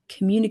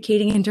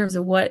communicating in terms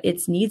of what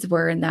its needs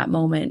were in that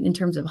moment, in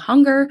terms of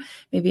hunger,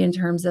 maybe in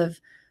terms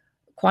of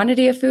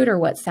quantity of food or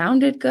what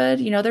sounded good.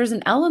 There's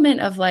an element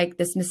of like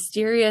this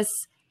mysterious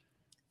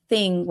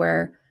thing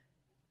where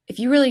if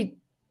you really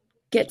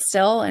get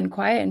still and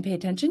quiet and pay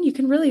attention, you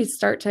can really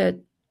start to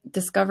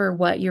discover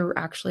what you're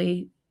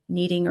actually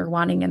needing or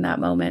wanting in that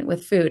moment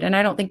with food. And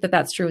I don't think that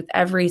that's true with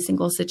every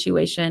single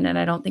situation. And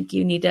I don't think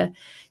you need to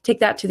take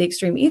that to the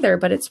extreme either,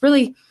 but it's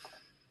really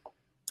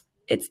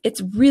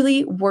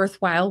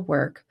worthwhile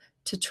work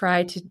to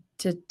try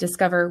to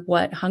discover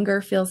what hunger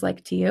feels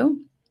like to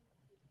you,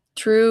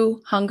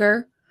 true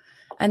hunger,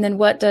 and then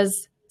what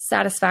does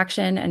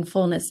satisfaction and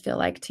fullness feel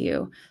like to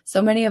you.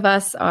 So many of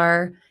us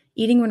are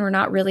eating when we're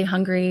not really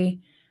hungry,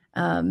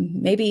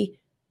 maybe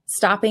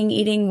stopping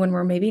eating when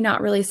we're maybe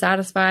not really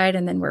satisfied,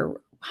 and then we're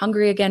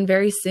hungry again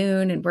very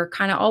soon, and we're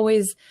kind of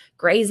always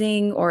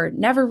grazing or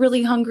never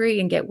really hungry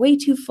and get way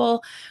too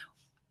full.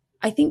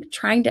 I think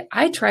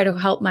I try to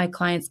help my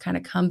clients kind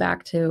of come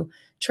back to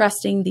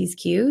trusting these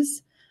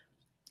cues,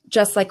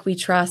 just like we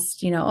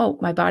trust, oh,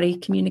 my body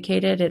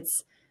communicated,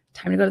 it's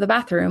time to go to the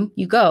bathroom.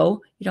 You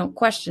go, you don't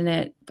question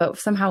it. But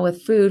somehow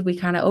with food, we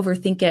kind of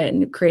overthink it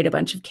and create a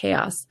bunch of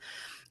chaos.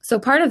 So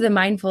part of the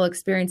mindful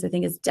experience, I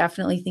think, is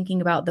definitely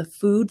thinking about the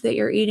food that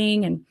you're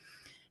eating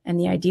and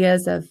the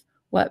ideas of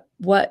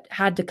what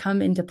had to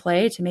come into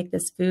play to make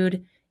this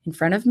food in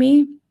front of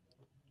me.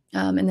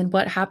 And then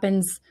what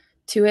happens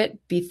to it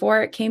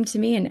before it came to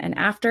me and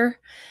after.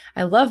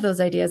 I love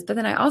those ideas. But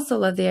then I also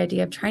love the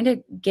idea of trying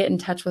to get in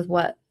touch with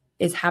what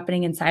is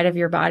happening inside of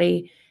your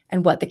body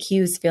and what the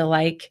cues feel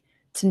like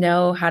to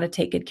know how to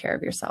take good care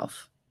of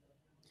yourself.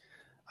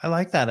 I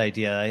like that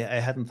idea. I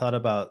hadn't thought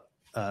about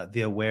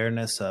the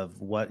awareness of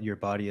what your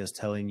body is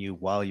telling you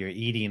while you're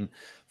eating.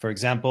 For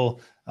example,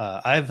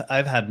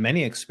 I've had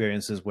many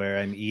experiences where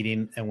I'm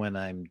eating, and when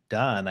I'm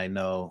done, I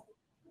know,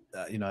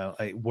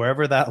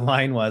 wherever that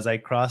line was, I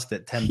crossed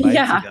it 10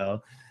 bites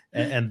ago,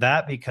 and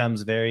that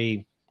becomes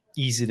very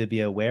easy to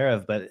be aware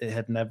of. But it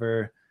had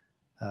never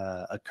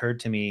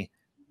occurred to me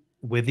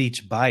with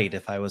each bite,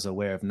 if I was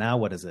aware of, now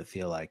what does it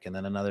feel like, and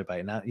then another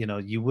bite. Now,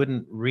 you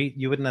wouldn't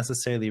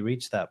necessarily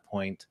reach that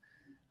point.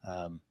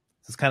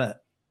 It's kind of,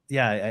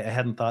 I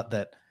hadn't thought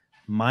that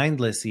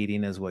mindless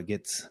eating is what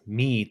gets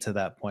me to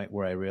that point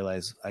where I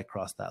realize I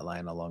crossed that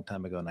line a long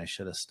time ago and I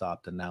should have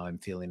stopped, and now I'm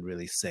feeling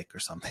really sick or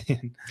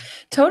something.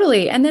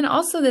 Totally. And then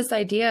also this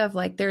idea of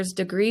like, there's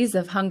degrees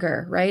of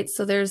hunger, right?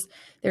 So there's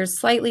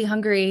slightly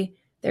hungry,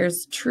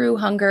 there's true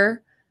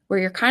hunger, where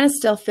you're kind of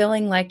still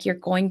feeling like you're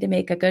going to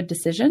make a good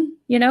decision,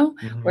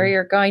 where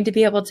you're going to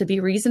be able to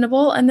be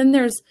reasonable. And then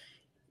there's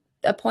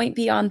a point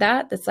beyond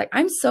that that's like,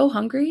 I'm so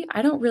hungry,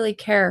 I don't really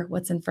care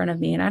what's in front of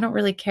me, and I don't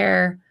really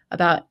care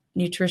about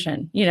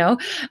nutrition,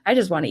 I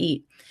just want to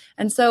eat.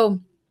 And so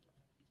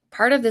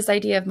part of this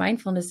idea of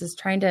mindfulness is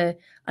trying to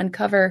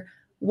uncover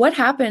what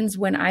happens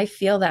when I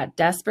feel that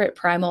desperate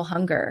primal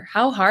hunger.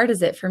 How hard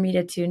is it for me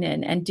to tune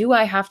in? And do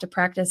I have to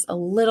practice a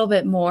little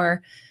bit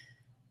more,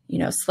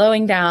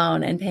 slowing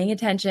down and paying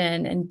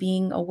attention and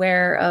being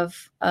aware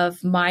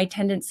of my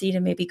tendency to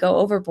maybe go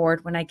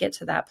overboard when I get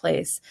to that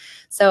place?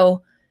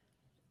 So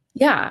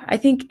yeah, I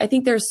think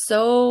there's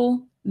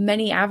so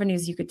many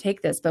avenues you could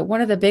take this, but one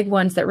of the big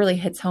ones that really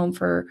hits home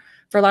for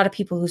a lot of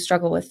people who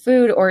struggle with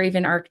food or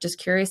even are just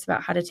curious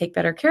about how to take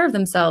better care of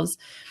themselves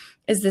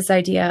is this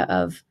idea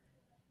of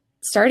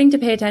starting to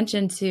pay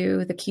attention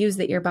to the cues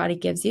that your body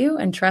gives you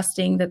and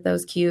trusting that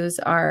those cues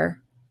are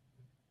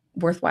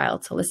worthwhile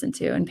to listen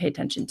to and pay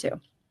attention to.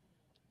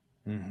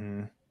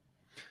 Mm-hmm.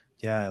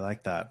 Yeah, I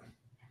like that.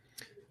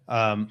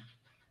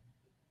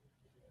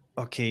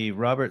 Okay,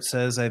 Robert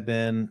says, I've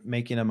been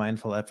making a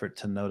mindful effort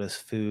to notice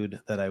food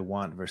that I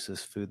want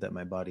versus food that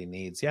my body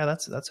needs. Yeah,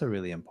 that's a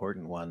really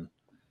important one.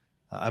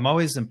 I'm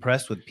always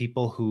impressed with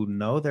people who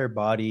know their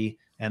body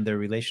and their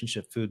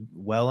relationship food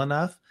well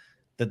enough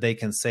that they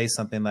can say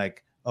something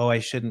like, oh, I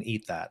shouldn't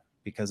eat that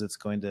because it's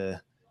going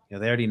to,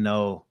 they already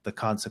know the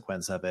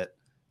consequence of it.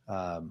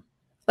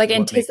 Like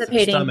anticipating,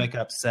 makes their stomach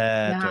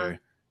upset, or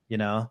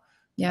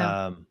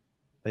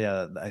but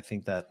yeah, I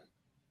think that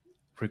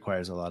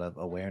requires a lot of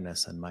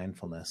awareness and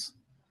mindfulness.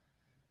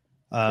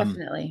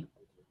 Definitely.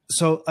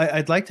 So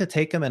I'd like to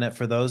take a minute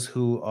for those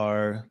who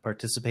are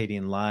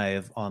participating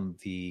live on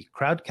the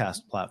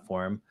Crowdcast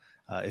platform.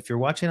 If you're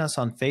watching us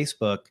on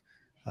Facebook,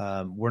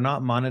 we're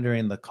not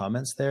monitoring the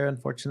comments there,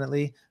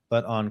 unfortunately,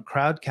 but on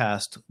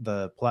Crowdcast,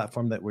 the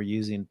platform that we're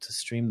using to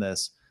stream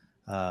this,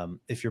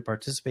 if you're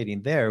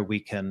participating there, we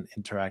can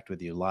interact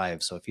with you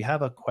live. So if you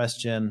have a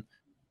question,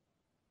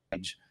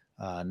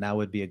 now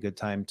would be a good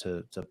time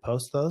to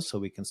post those so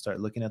we can start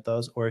looking at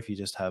those. Or if you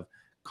just have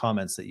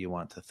comments that you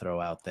want to throw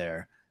out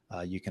there,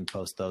 you can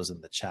post those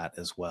in the chat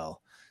as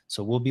well.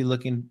 So we'll be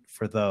looking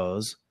for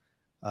those.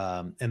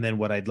 And then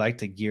what I'd like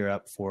to gear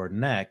up for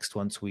next,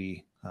 once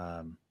we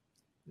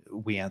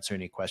answer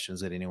any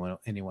questions that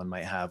anyone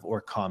might have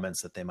or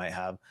comments that they might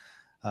have,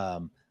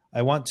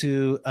 I want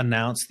to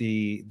announce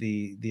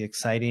the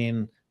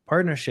exciting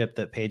partnership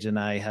that Paige and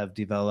I have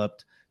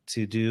developed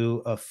to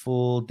do a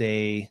full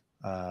day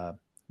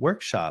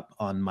workshop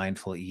on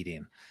mindful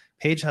eating.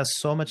 Paige has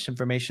so much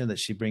information that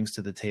she brings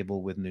to the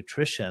table with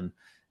nutrition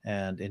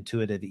and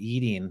intuitive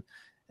eating,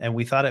 and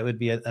we thought it would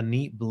be a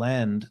neat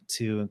blend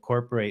to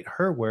incorporate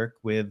her work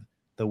with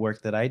the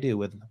work that I do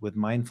with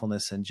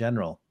mindfulness in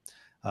general.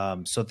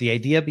 So the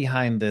idea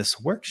behind this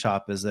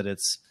workshop is that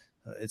it's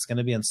going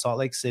to be in Salt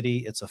Lake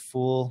City. It's a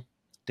full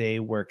day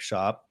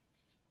workshop,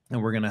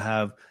 and we're going to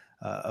have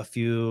a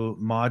few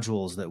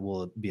modules that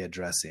we'll be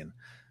addressing.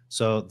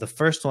 So the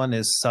first one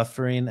is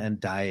suffering and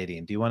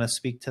dieting. Do you want to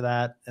speak to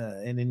that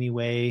in any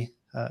way,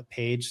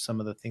 Paige, some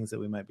of the things that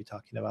we might be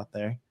talking about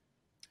there?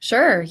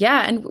 Sure.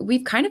 Yeah. And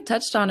we've kind of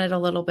touched on it a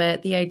little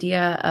bit. The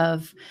idea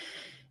of,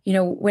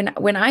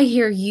 when I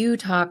hear you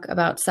talk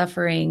about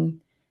suffering,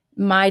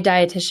 my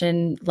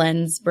dietitian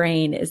lens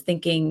brain is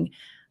thinking,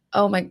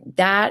 oh my,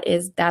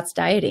 that's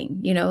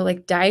dieting,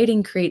 like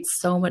dieting creates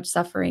so much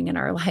suffering in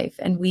our life.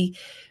 And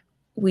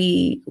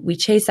we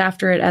chase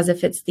after it as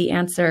if it's the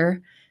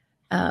answer.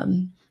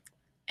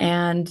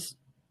 And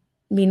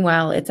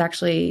meanwhile, it's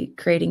actually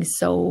creating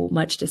so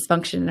much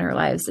dysfunction in our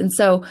lives. And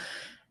so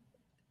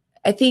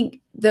I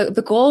think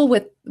the goal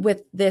with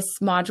this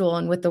module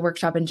and with the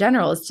workshop in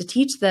general is to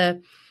teach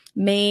the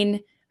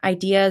main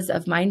ideas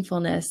of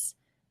mindfulness,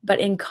 but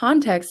in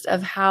context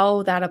of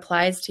how that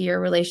applies to your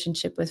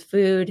relationship with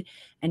food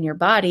and your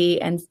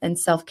body and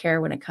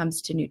self-care when it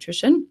comes to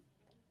nutrition.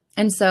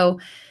 And so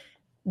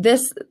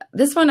this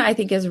one I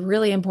think is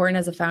really important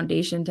as a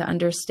foundation to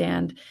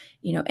understand,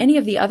 any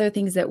of the other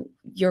things that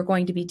you're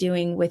going to be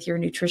doing with your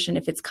nutrition.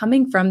 If it's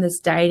coming from this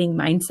dieting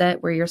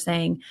mindset where you're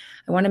saying,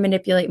 I want to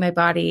manipulate my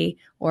body,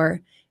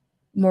 or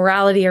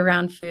morality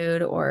around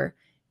food, or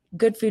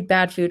good food,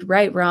 bad food,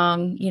 right,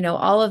 wrong,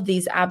 all of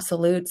these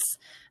absolutes,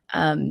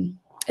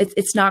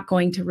 it's not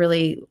going to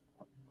really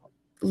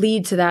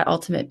lead to that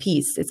ultimate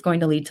peace. It's going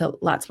to lead to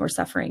lots more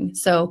suffering.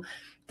 So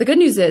the good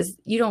news is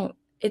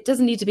it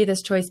doesn't need to be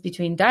this choice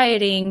between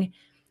dieting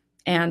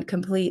and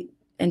complete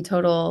and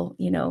total,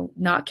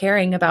 not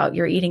caring about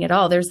your eating at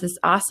all. There's this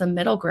awesome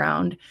middle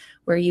ground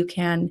where you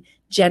can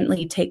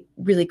gently take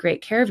really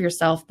great care of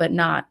yourself, but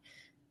not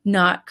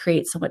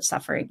create so much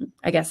suffering,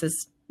 I guess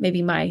is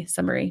maybe my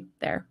summary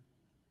there.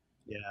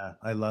 Yeah,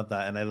 I love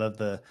that. And I love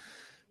the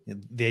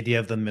idea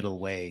of the middle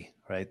way,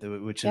 right?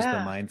 Which is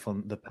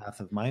the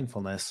path of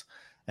mindfulness.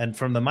 And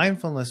from the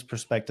mindfulness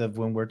perspective,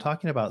 when we're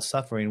talking about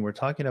suffering, we're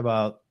talking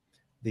about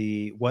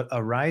what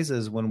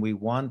arises when we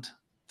want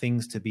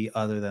things to be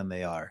other than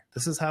they are.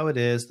 This is how it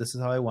is. This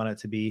is how I want it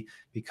to be.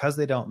 Because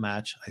they don't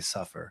match, I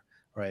suffer,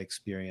 or I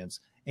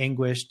experience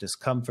anguish,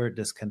 discomfort,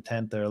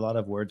 discontent. There are a lot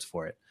of words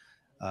for it.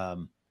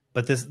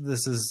 But this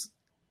is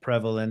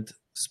prevalent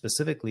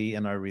specifically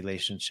in our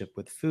relationship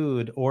with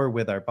food or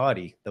with our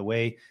body. The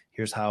way,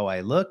 here's how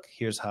I look,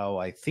 here's how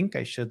I think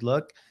I should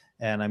look,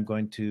 and I'm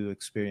going to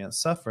experience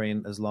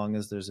suffering as long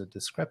as there's a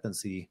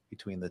discrepancy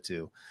between the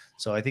two.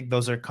 So I think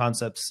those are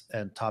concepts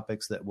and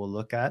topics that we'll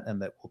look at and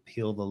that will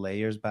peel the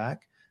layers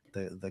back,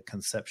 the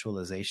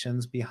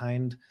conceptualizations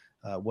behind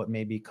what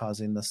may be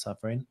causing the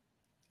suffering.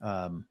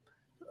 So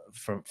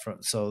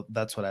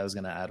that's what I was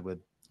going to add with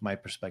my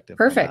perspective.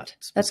 Perfect.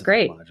 That's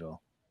great. Module.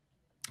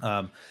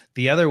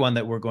 The other one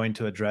that we're going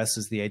to address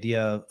is the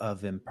idea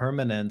of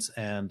impermanence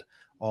and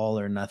all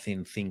or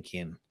nothing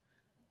thinking.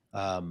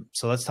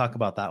 So let's talk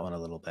about that one a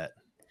little bit.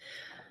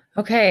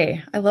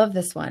 Okay. I love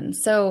this one.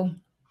 So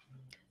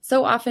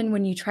often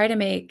when you try to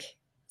make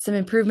some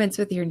improvements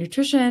with your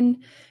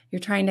nutrition, you're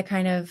trying to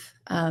kind of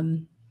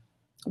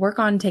work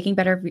on taking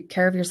better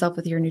care of yourself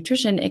with your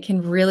nutrition, it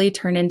can really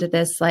turn into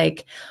this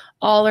like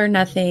all or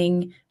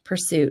nothing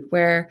pursuit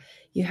where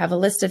you have a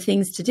list of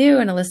things to do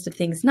and a list of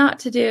things not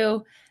to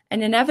do.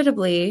 And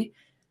inevitably,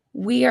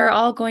 we are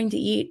all going to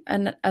eat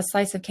a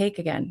slice of cake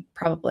again,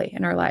 probably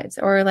in our lives,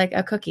 or like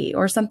a cookie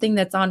or something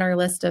that's on our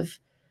list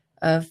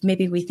of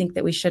maybe we think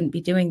that we shouldn't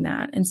be doing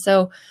that. And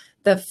so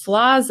the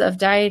flaws of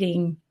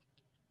dieting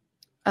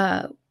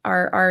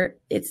are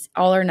it's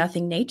all or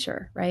nothing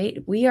nature, right?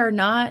 We are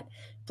not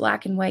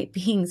black and white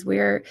beings.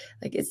 We're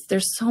like,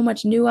 there's so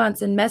much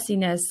nuance and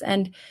messiness.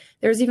 And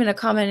there's even a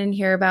comment in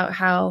here about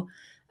how,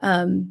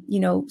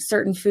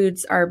 certain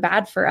foods are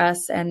bad for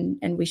us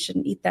and we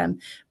shouldn't eat them.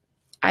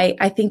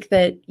 I think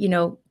that,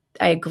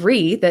 I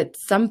agree that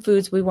some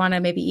foods we want to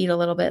maybe eat a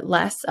little bit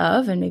less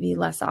of and maybe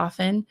less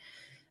often.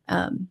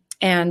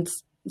 And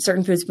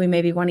certain foods we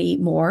maybe want to eat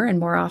more and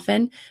more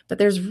often. But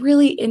there's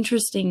really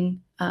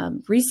interesting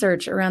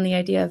research around the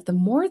idea of the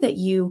more that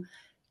you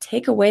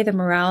take away the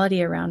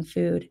morality around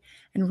food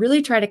and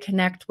really try to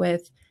connect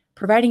with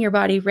providing your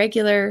body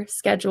regular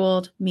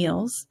scheduled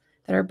meals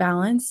that are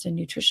balanced and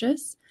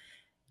nutritious,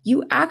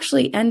 you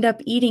actually end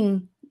up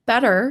eating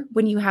better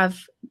when you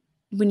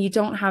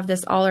don't have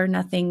this all or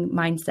nothing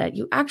mindset.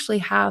 You actually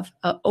have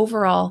an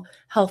overall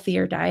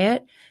healthier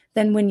diet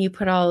than when you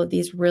put all of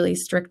these really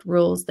strict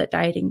rules that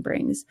dieting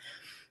brings.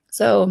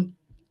 So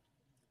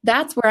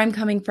that's where I'm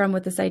coming from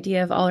with this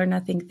idea of all or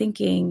nothing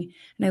thinking.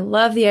 And I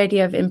love the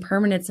idea of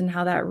impermanence and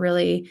how that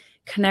really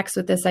connects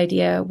with this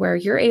idea where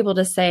you're able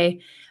to say,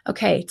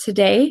 okay,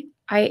 today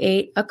I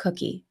ate a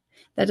cookie.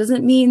 That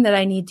doesn't mean that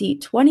I need to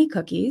eat 20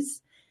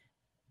 cookies.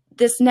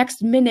 This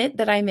next minute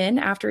that I'm in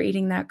after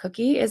eating that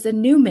cookie is a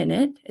new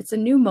minute. It's a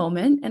new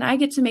moment. And I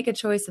get to make a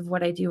choice of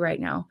what I do right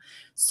now.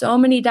 So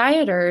many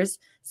dieters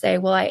say,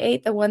 well, I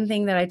ate the one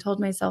thing that I told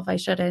myself I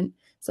shouldn't.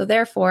 So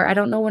therefore, I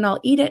don't know when I'll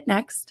eat it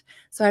next.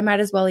 So I might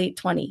as well eat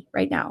 20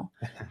 right now.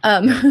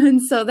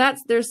 And so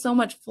there's so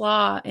much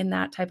flaw in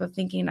that type of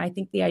thinking. I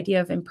think the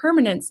idea of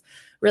impermanence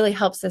really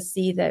helps us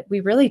see that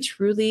we really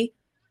truly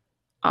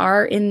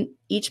are in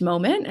each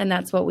moment. And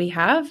that's what we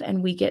have.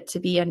 And we get to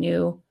be a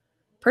new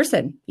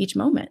person each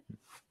moment.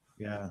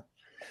 Yeah.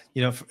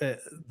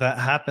 That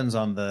happens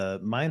on the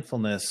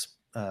mindfulness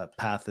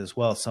path as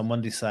well.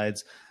 Someone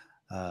decides,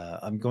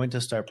 I'm going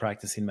to start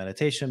practicing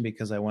meditation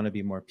because I want to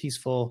be more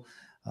peaceful.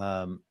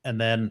 And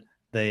then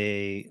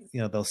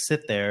they'll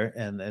sit there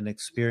and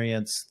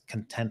experience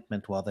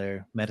contentment while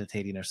they're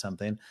meditating or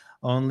something,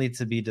 only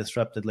to be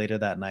disrupted later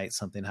that night.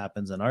 Something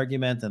happens, an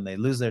argument, and they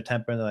lose their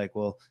temper, and they're like,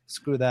 well,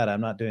 screw that,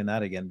 I'm not doing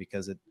that again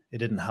because it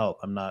didn't help.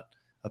 I'm not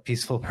a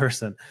peaceful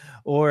person.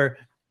 Or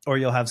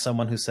you'll have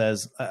someone who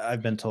says,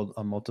 I've been told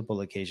on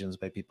multiple occasions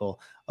by people,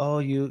 oh,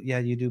 you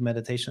do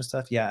meditation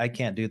stuff. Yeah, I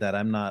can't do that.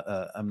 I'm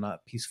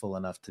not peaceful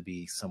enough to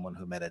be someone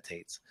who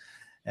meditates.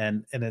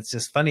 And it's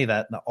just funny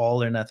that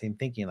all or nothing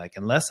thinking, like,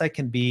 unless I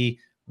can be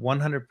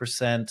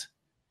 100%,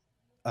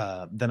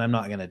 then I'm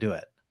not going to do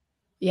it.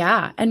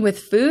 Yeah. And with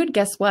food,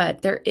 guess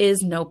what? There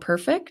is no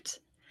perfect.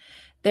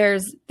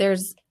 There's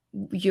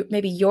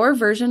maybe your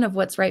version of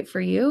what's right for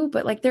you,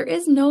 but like there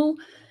is no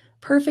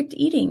perfect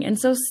eating. And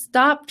so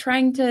stop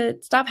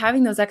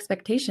having those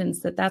expectations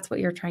that that's what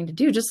you're trying to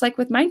do. Just like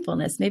with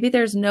mindfulness, maybe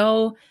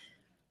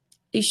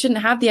you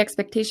shouldn't have the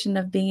expectation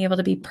of being able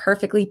to be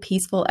perfectly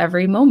peaceful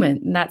every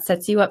moment. And that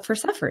sets you up for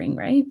suffering,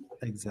 right?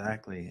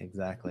 Exactly.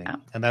 Yeah.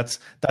 And that's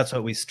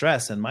what we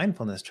stress in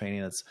mindfulness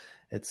training.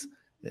 It's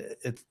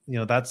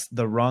that's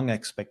the wrong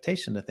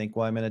expectation to think,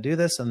 well, I'm going to do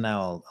this and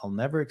now I'll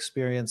never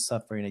experience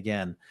suffering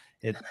again.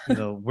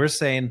 We're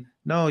saying,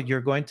 no,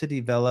 you're going to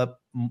develop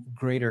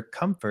greater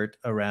comfort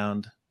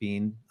around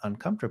being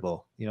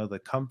uncomfortable. The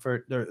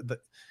comfort,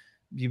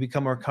 you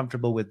become more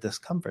comfortable with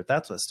discomfort.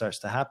 That's what starts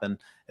to happen.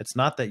 It's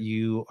not that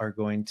you are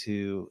going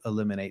to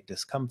eliminate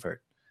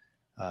discomfort.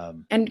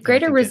 And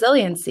greater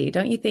resiliency,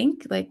 don't you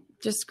think? Like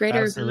just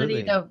greater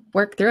ability to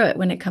work through it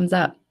when it comes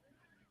up.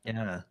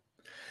 Yeah.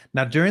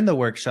 Now, during the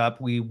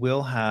workshop, we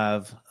will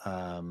have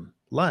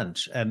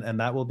lunch, and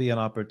that will be an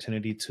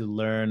opportunity to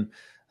learn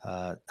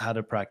how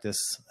to practice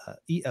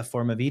a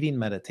form of eating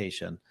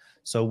meditation.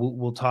 So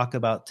we'll talk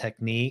about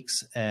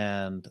techniques,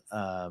 and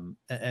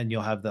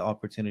you'll have the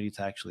opportunity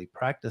to actually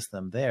practice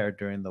them there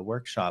during the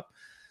workshop.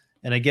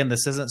 And again,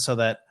 this isn't so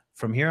that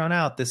from here on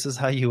out, this is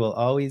how you will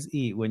always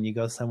eat when you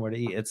go somewhere to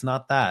eat. It's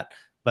not that,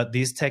 but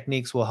these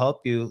techniques will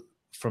help you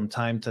from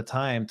time to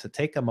time to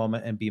take a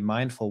moment and be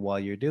mindful while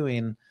you're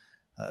doing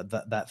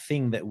that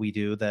thing that we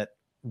do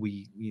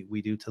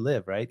to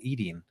live, right?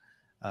 Eating.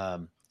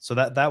 So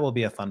that will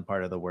be a fun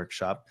part of the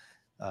workshop.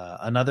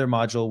 Another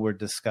module we're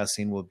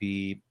discussing will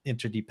be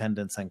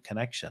interdependence and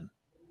connection.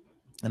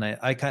 And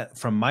I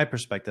from my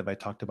perspective, I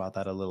talked about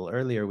that a little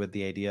earlier with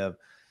the idea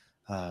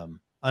of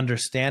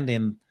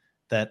understanding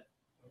that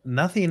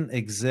nothing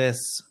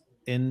exists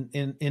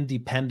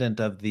independent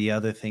of the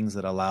other things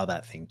that allow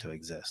that thing to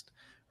exist,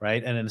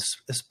 right? And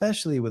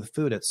especially with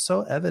food, it's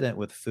so evident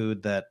with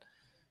food that,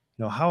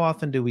 how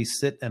often do we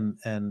sit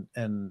and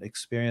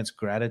experience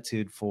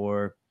gratitude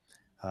for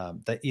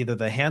either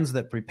the hands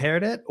that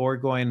prepared it, or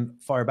going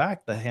far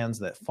back, the hands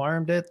that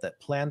farmed it,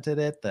 that planted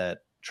it,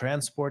 that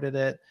transported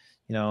it.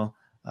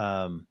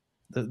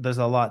 There's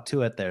a lot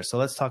to it there. So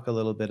let's talk a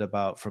little bit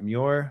about, from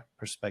your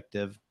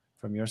perspective,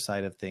 from your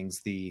side of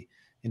things, the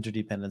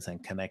interdependence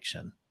and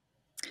connection.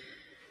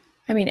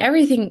 I mean,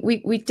 everything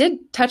we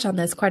did touch on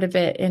this quite a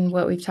bit in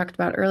what we've talked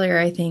about earlier.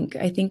 I think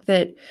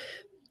that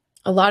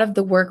a lot of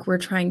the work we're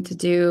trying to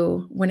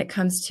do when it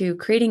comes to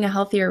creating a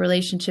healthier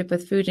relationship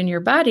with food in your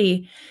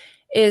body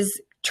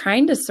is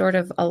trying to sort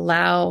of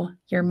allow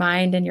your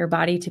mind and your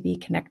body to be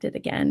connected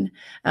again.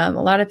 A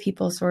lot of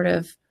people sort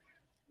of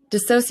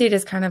dissociate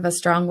is kind of a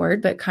strong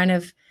word, but kind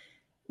of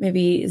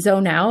maybe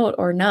zone out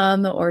or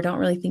numb or don't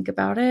really think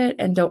about it,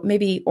 and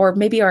maybe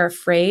are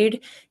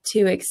afraid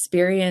to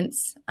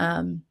experience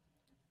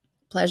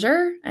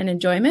pleasure and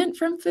enjoyment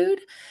from food.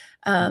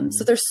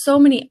 So there's so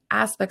many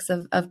aspects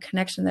of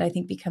connection that I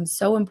think become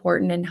so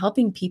important in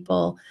helping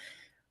people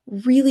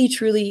really,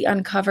 truly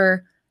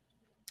uncover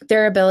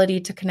their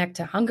ability to connect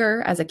to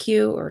hunger as a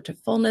cue or to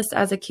fullness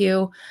as a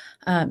cue.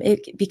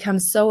 It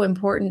becomes so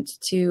important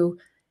to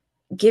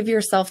give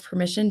yourself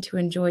permission to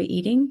enjoy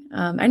eating.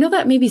 I know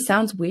that maybe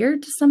sounds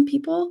weird to some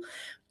people,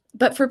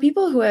 but for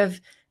people who have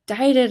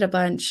dieted a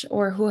bunch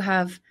or who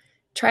have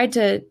tried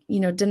to,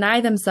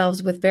 deny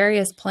themselves with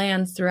various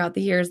plans throughout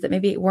the years that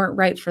maybe weren't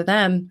right for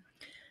them,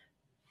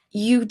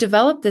 you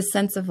develop this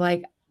sense of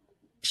like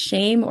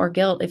shame or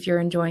guilt if you're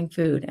enjoying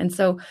food. And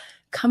so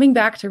coming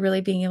back to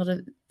really being able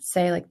to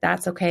say like,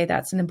 that's okay,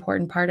 that's an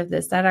important part of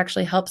this, that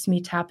actually helps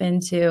me tap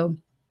into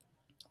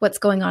what's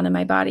going on in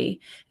my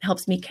body. It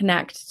helps me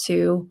connect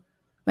to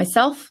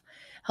myself,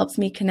 helps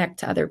me connect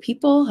to other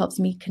people, helps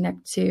me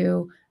connect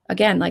to,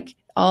 again, like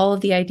all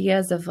of the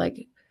ideas of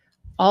like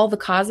all the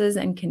causes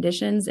and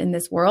conditions in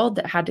this world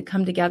that had to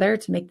come together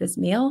to make this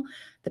meal,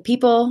 the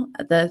people,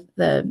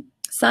 the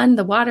sun,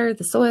 the water,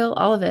 the soil,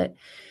 all of it.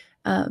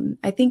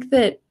 I think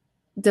that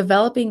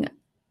developing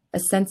a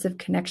sense of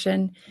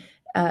connection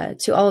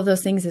to all of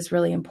those things is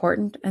really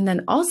important. And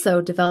then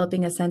also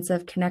developing a sense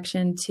of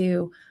connection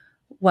to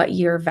what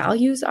your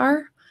values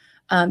are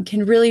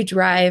can really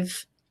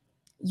drive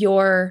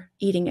your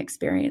eating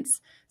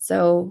experience.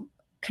 So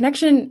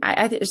connection,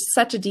 I think it's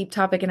such a deep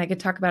topic and I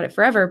could talk about it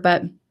forever,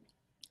 but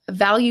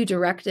value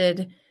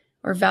directed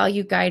or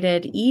value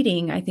guided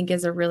eating, I think,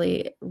 is a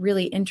really,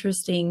 really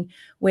interesting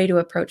way to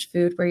approach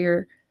food, where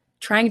you're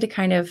trying to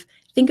kind of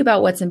think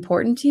about what's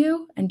important to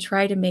you and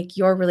try to make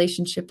your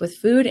relationship with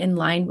food in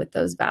line with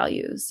those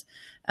values.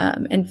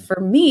 And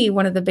for me,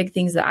 one of the big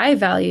things that I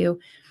value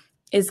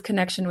is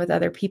connection with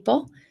other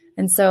people.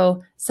 And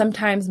so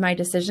sometimes my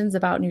decisions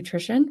about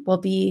nutrition will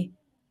be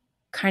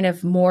kind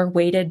of more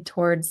weighted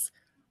towards,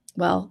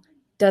 well,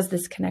 does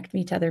this connect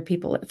me to other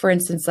people? For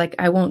instance, like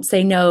I won't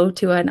say no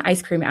to an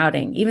ice cream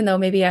outing, even though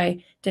maybe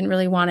I didn't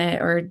really want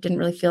it or didn't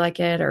really feel like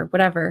it or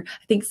whatever.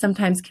 I think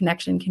sometimes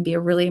connection can be a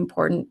really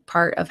important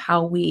part of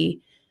how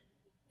we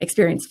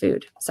experience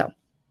food. So,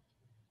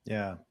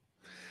 yeah.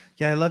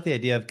 I love the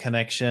idea of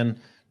connection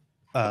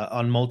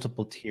on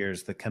multiple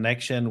tiers, the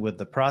connection with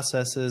the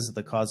processes,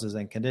 the causes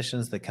and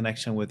conditions, the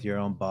connection with your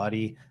own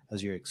body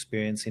as you're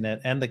experiencing it,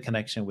 and the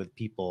connection with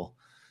people.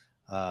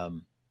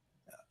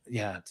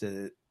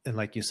 And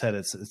like you said,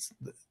 it's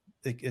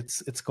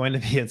going to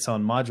be its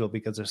own module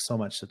because there's so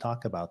much to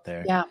talk about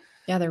there. Yeah,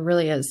 there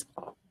really is.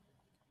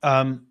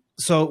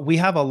 So we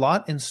have a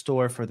lot in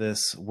store for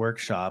this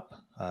workshop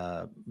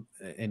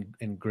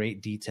in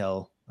great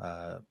detail,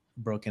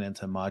 broken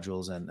into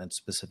modules and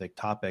specific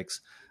topics.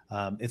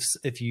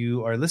 If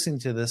you are listening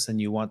to this and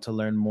you want to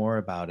learn more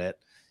about it,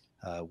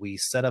 we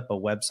set up a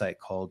website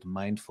called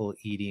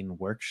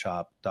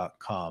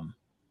mindfuleatingworkshop.com.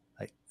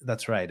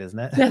 That's right, isn't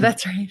it? Yeah,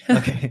 that's right.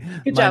 Okay.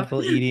 Good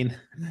Mindful job. Eating.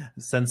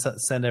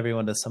 Send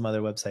everyone to some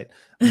other website.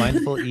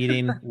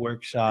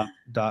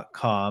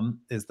 Mindfuleatingworkshop.com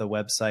is the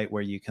website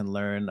where you can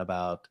learn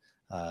about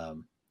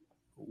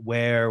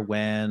where,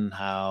 when,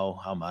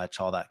 how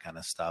much, all that kind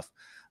of stuff.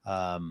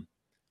 And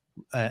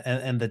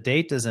the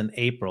date is in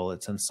April.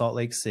 It's in Salt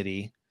Lake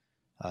City.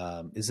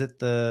 Is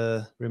it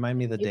remind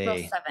me the April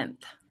day? 7th.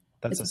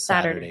 That's a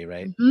Saturday,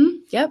 right? Mm-hmm.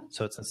 Yep.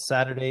 So it's a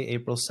Saturday,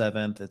 April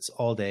 7th. It's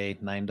all day,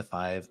 9 to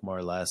 5, more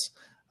or less.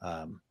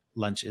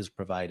 Lunch is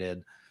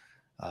provided.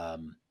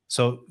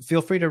 So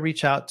feel free to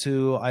reach out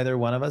to either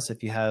one of us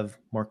if you have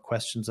more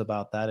questions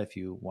about that, if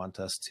you want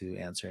us to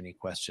answer any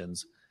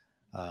questions.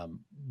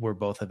 We're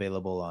both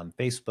available on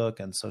Facebook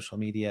and social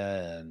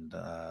media and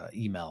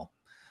email.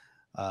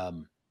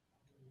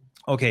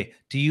 Okay.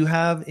 Do you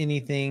have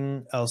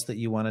anything else that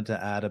you wanted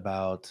to add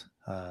about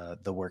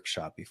the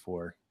workshop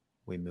before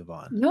we move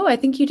on? No, I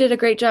think you did a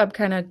great job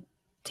kind of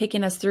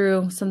taking us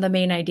through some of the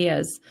main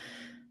ideas.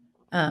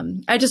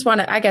 I just want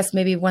to, I guess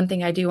maybe one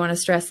thing I do want to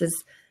stress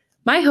is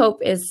my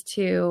hope is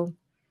to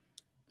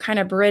kind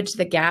of bridge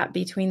the gap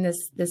between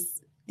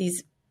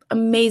these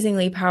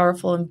amazingly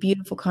powerful and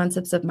beautiful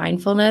concepts of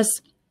mindfulness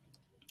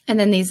and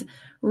then these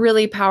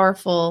really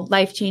powerful,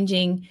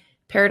 life-changing,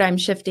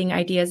 paradigm-shifting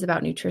ideas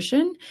about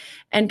nutrition,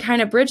 and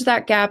kind of bridge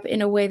that gap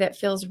in a way that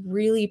feels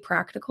really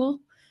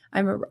practical.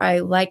 I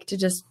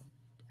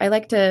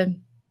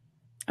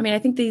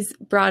think these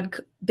broad,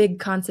 big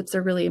concepts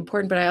are really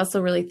important, but I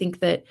also really think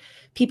that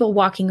people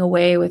walking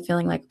away with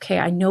feeling like, okay,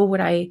 I know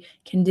what I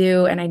can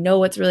do and I know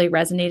what's really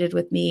resonated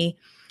with me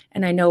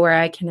and I know where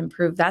I can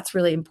improve. That's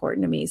really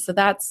important to me. So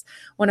that's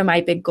one of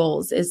my big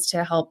goals, is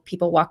to help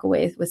people walk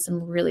away with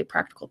some really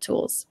practical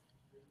tools.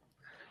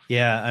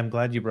 Yeah, I'm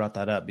glad you brought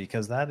that up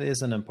because that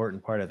is an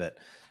important part of it.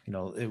 You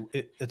know,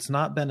 it's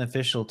not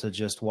beneficial to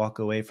just walk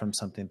away from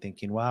something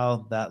thinking,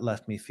 wow, that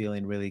left me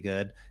feeling really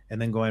good,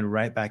 and then going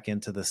right back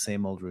into the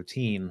same old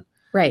routine.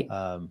 Right.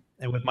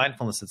 And with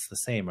mindfulness, it's the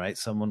same, right?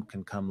 Someone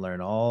can come learn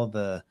all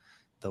the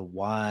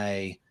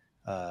why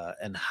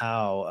and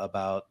how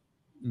about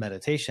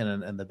meditation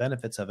and the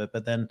benefits of it,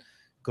 but then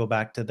go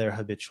back to their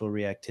habitual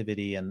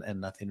reactivity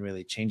and nothing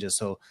really changes.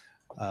 So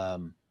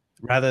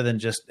rather than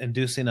just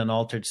inducing an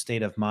altered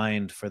state of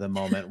mind for the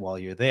moment while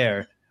you're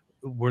there,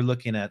 we're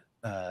looking at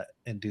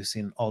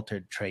inducing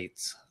altered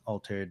traits,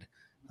 altered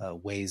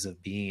ways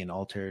of being,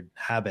 altered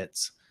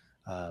habits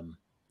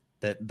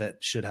that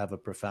should have a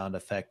profound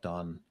effect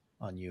on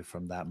you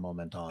from that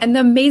moment on. And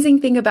the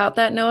amazing thing about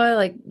that, Noah,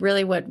 like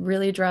really what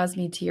really draws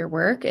me to your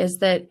work is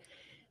that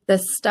the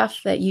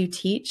stuff that you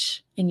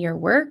teach in your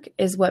work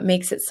is what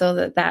makes it so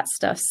that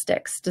stuff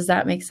sticks. Does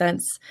that make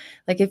sense?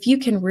 Like if you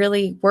can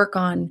really work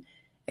on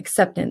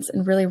acceptance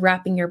and really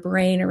wrapping your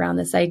brain around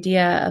this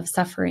idea of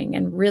suffering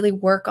and really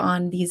work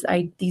on these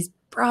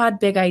broad,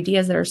 big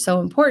ideas that are so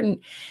important,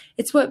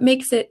 it's what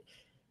makes it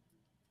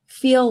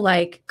feel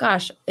like,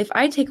 gosh, if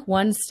I take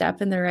one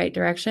step in the right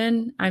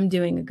direction, I'm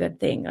doing a good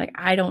thing. Like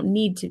I don't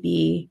need to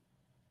be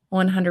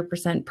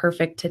 100%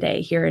 perfect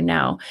today, here and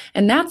now.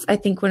 And that's, I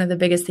think, one of the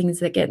biggest things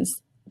that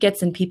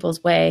gets in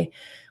people's way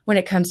when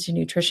it comes to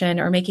nutrition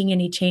or making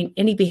any change,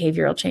 any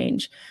behavioral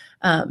change.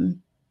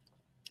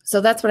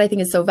 So that's what I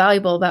think is so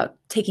valuable about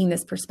taking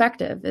this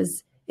perspective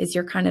is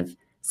you're kind of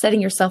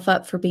setting yourself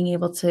up for being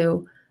able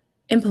to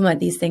implement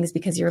these things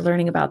because you're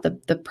learning about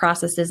the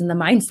processes and the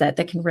mindset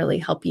that can really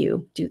help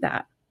you do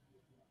that.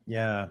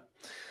 Yeah.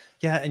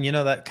 Yeah. And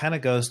that kind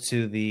of goes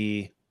to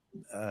the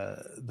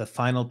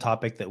final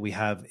topic that we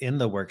have in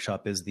the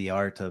workshop is the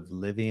art of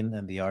living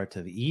and the art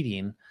of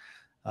eating,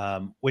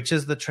 which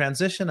is the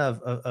transition of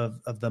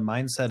the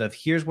mindset of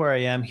here's where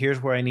I am,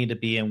 here's where I need to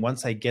be. And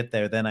once I get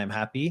there, then I'm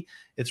happy.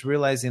 It's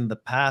realizing the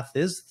path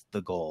is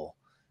the goal.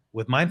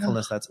 With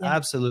mindfulness, that's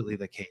absolutely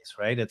the case,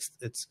 right?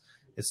 It's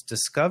It's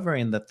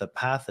discovering that the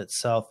path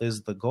itself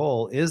is the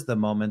goal, is the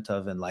moment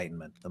of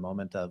enlightenment, the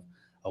moment of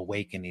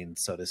awakening,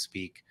 so to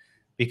speak,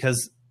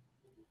 because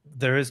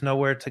there is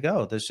nowhere to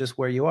go. There's just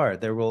where you are.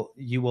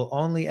 You will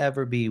only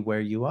ever be where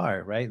you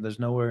are, right? There's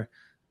nowhere.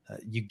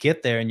 You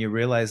get there and you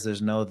realize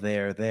there's no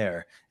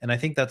there. And I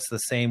think that's the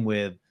same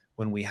with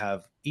when we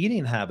have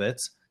eating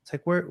habits. It's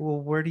like,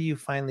 where do you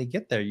finally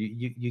get there?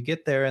 You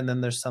get there and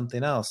then there's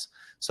something else.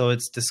 So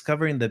it's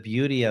discovering the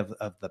beauty of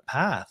the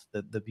path,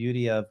 the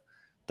beauty of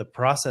the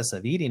process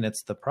of eating.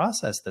 It's the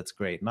process that's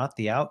great, not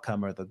the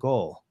outcome or the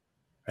goal,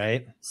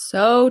 right?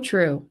 So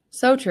true.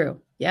 So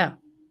true. Yeah.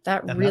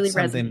 That And really that's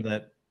something resonates.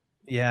 that,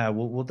 yeah,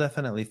 we'll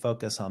definitely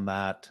focus on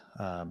that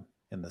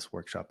in this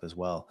workshop as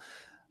well.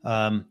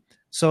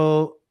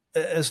 So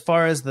as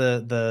far as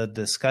the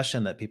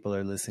discussion that people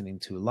are listening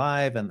to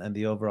live and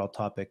the overall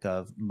topic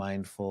of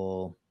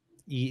mindful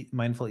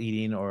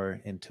eating or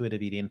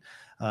intuitive eating,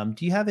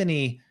 do you have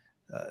any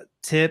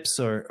tips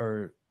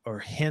or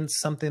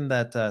hints, something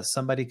that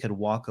somebody could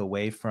walk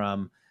away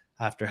from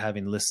after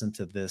having listened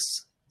to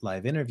this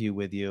live interview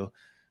with you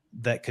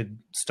that could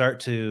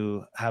start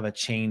to have a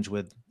change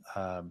with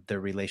their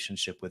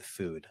relationship with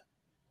food?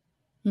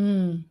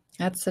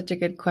 That's such a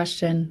good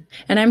question.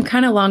 And I'm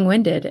kind of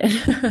long-winded.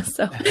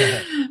 So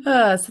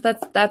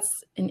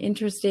that's an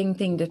interesting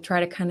thing to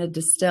try to kind of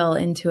distill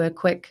into a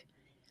quick,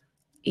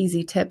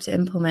 easy tip to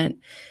implement.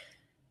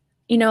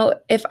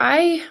 If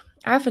I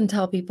often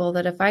tell people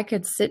that if I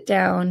could sit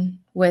down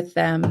with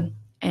them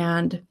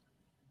and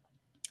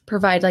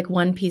provide like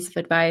one piece of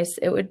advice,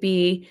 it would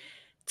be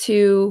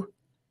to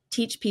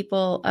teach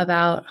people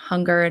about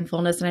hunger and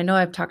fullness. And I know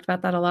I've talked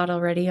about that a lot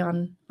already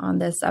on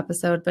this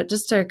episode, but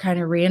just to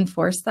kind of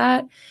reinforce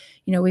that,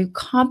 we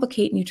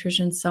complicate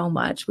nutrition so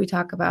much. We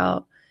talk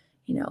about,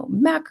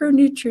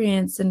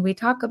 macronutrients, and we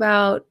talk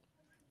about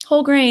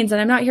whole grains.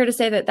 And I'm not here to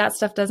say that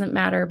stuff doesn't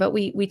matter, but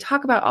we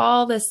talk about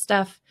all this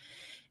stuff,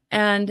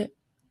 and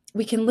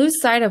we can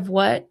lose sight of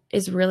what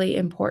is really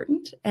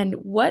important. And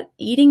what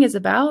eating is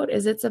about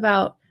is it's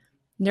about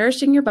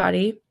nourishing your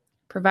body,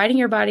 providing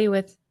your body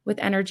with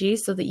energy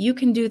so that you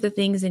can do the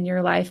things in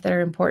your life that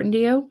are important to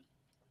you.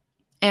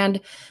 And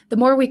the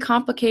more we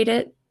complicate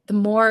it, the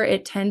more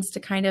it tends to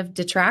kind of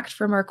detract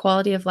from our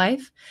quality of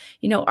life.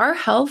 Our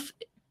health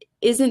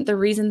isn't the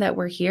reason that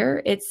we're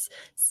here. It's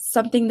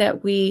something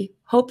that we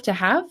hope to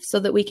have so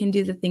that we can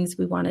do the things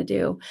we want to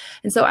do.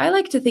 And so I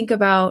like to think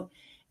about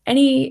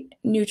any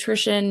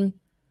nutrition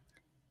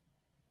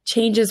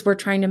changes we're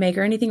trying to make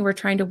or anything we're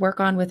trying to work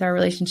on with our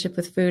relationship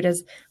with food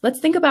as, let's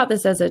think about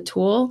this as a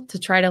tool to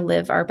try to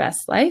live our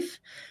best life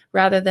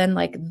rather than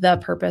like the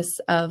purpose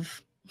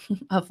of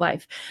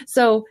life.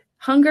 So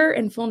hunger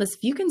and fullness,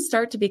 if you can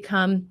start to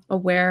become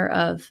aware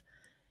of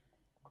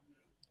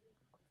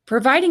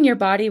providing your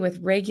body with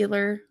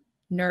regular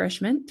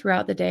nourishment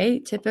throughout the day,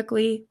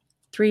 typically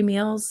 3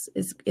 meals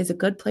is a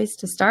good place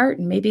to start,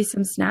 and maybe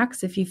some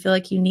snacks if you feel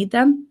like you need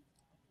them.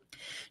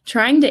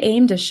 Trying to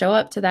aim to show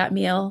up to that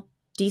meal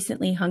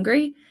decently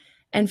hungry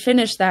and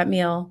finish that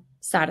meal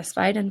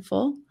satisfied and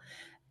full.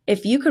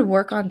 If you could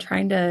work on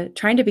trying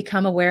to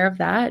become aware of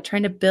that,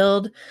 trying to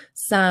build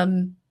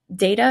some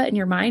data in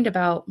your mind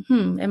about,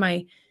 am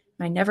I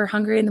never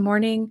hungry in the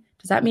morning?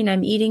 Does that mean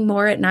I'm eating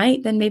more at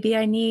night than maybe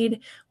I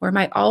need? Or am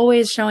I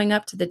always showing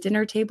up to the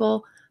dinner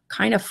table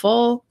kind of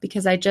full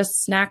because I just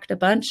snacked a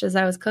bunch as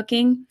I was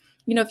cooking?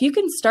 If you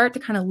can start to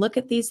kind of look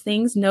at these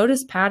things,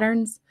 notice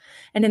patterns,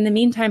 and in the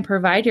meantime,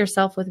 provide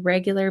yourself with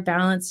regular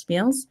balanced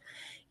meals,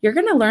 you're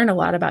going to learn a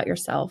lot about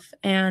yourself.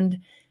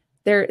 And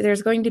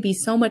there's going to be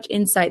so much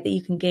insight that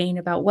you can gain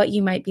about what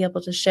you might be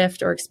able to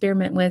shift or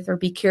experiment with or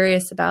be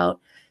curious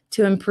about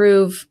to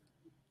improve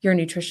your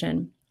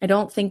nutrition. I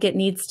don't think it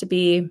needs to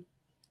be,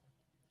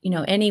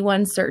 any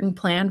one certain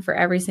plan for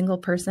every single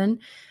person.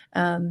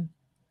 In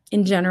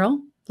general,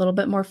 a little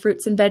bit more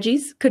fruits and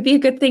veggies could be a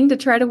good thing to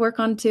try to work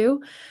on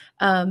too.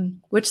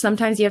 Which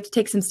sometimes you have to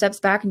take some steps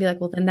back and be like,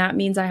 well, then that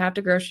means I have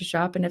to grocery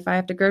shop. And if I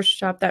have to grocery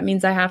shop, that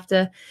means I have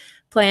to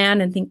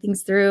plan and think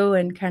things through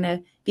and kind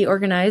of be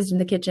organized in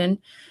the kitchen.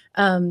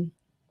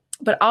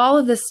 But all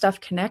of this stuff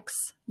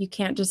connects. You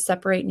can't just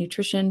separate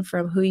nutrition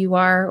from who you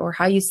are or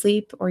how you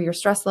sleep or your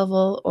stress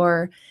level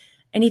or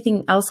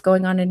anything else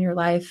going on in your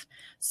life.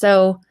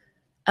 So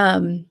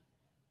I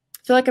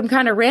feel like I'm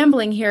kind of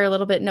rambling here a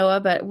little bit, Noah,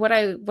 but what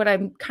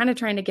I'm kind of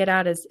trying to get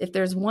at is if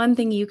there's one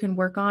thing you can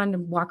work on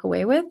and walk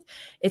away with,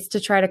 it's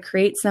to try to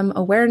create some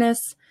awareness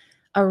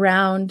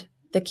around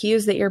the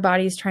cues that your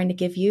body is trying to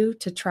give you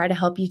to try to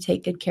help you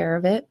take good care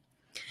of it.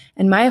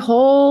 And my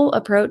whole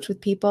approach with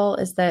people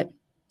is that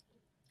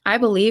I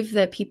believe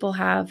that people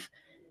have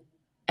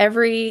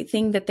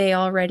everything that they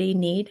already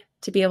need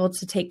to be able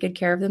to take good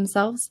care of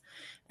themselves.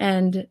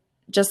 And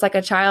just like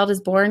a child is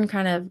born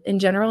kind of in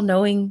general,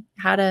 knowing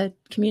how to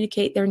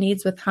communicate their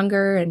needs with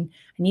hunger and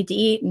I need to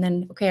eat and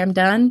then, okay, I'm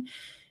done.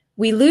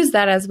 We lose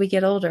that as we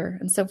get older.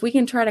 And so if we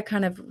can try to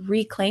kind of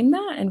reclaim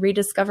that and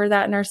rediscover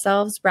that in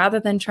ourselves rather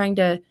than trying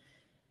to,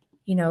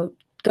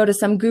 go to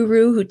some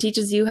guru who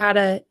teaches you how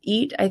to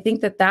eat, I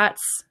think that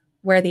that's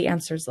where the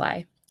answers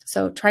lie.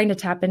 So trying to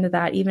tap into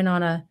that even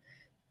on a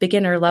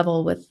beginner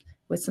level with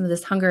some of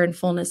this hunger and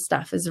fullness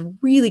stuff is a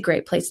really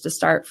great place to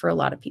start for a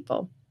lot of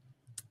people.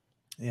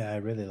 Yeah, I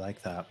really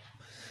like that.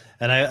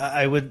 And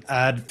I would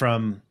add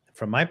from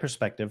my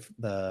perspective,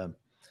 the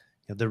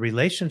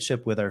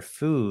relationship with our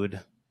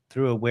food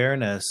through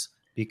awareness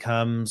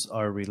becomes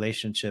our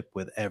relationship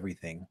with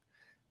everything,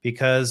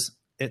 because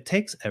it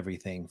takes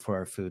everything for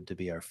our food to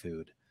be our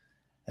food.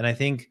 And I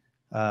think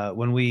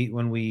when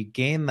we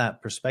gain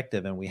that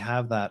perspective and we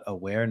have that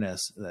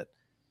awareness that,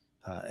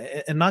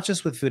 and not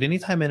just with food,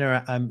 anytime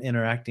I'm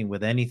interacting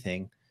with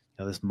anything,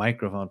 this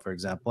microphone, for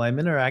example, I'm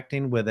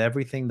interacting with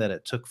everything that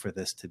it took for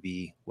this to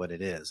be what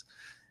it is.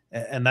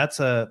 And that's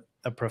a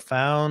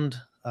profound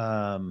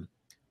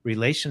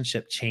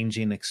relationship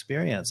changing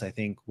experience, I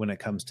think, when it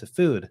comes to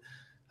food.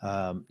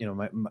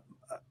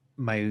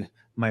 My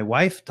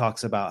wife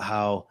talks about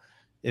how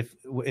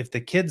if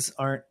the kids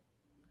aren't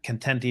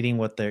content eating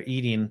what they're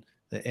eating,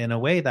 in a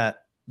way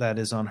that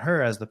is on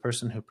her as the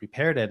person who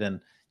prepared it. And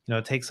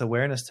it takes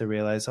awareness to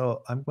realize,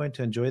 oh, I'm going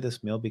to enjoy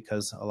this meal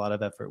because a lot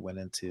of effort went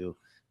into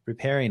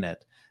preparing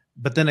it.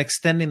 But then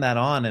extending that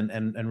on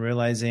and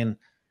realizing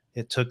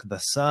it took the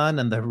sun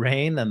and the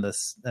rain and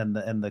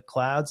the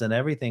clouds and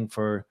everything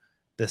for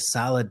this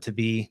salad to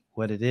be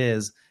what it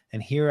is.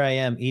 And here I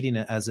am eating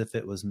it as if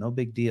it was no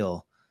big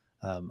deal.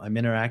 I'm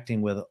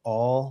interacting with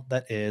all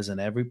that is and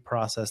every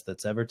process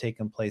that's ever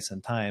taken place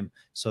in time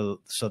so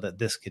that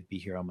this could be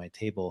here on my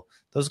table.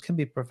 Those can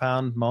be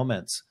profound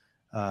moments.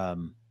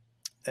 And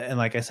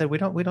like I said, we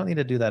don't need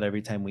to do that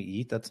every time we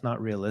eat. That's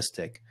not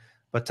realistic.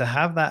 But to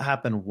have that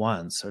happen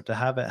once, or to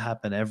have it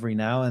happen every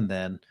now and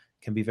then,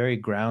 can be very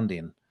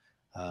grounding.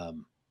 I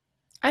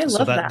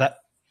love that.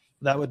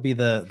 That would be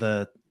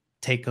the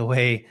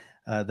takeaway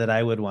that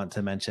I would want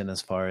to mention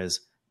as far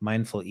as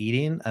mindful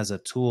eating as a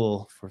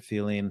tool for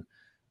feeling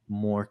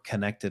more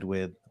connected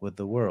with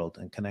the world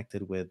and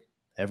connected with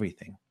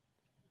everything.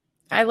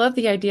 I love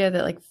the idea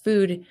that like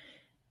food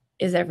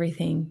is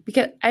everything,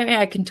 because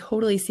I can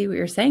totally see what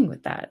you're saying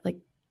with that. Like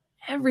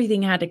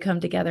everything had to come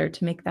together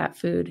to make that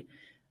food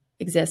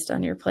exist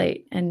on your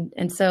plate.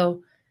 And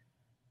so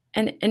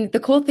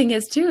the cool thing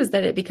is too, is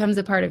that it becomes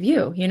a part of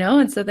you,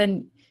 and so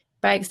then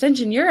by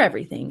extension, you're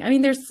everything. I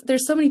mean,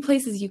 there's so many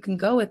places you can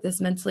go with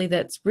this mentally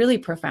that's really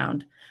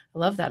profound. I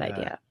love that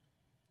idea.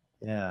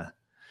 Yeah.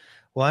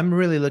 Well, I'm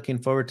really looking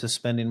forward to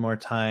spending more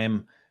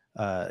time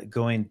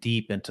going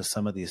deep into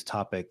some of these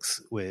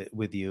topics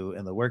with you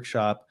in the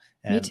workshop,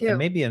 and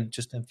maybe in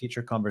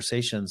future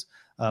conversations.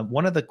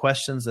 One of the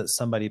questions that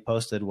somebody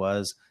posted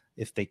was,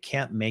 if they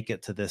can't make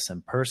it to this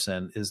in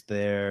person, is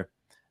there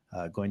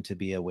going to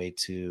be a way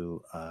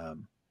to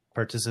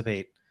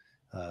participate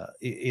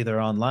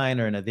either online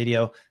or in a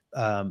video?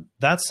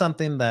 That's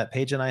something that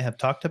Paige and I have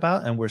talked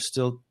about, and we're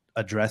still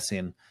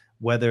addressing.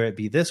 Whether it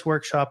be this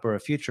workshop or a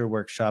future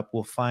workshop,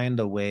 we'll find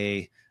a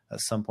way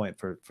at some point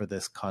for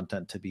this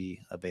content to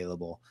be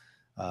available.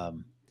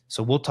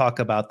 So we'll talk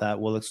about that.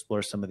 We'll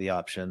explore some of the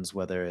options,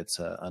 whether it's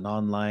an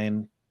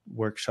online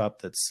workshop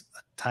that's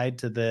tied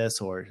to this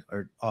or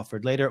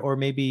offered later, or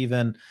maybe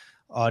even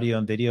audio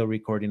and video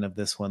recording of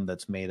this one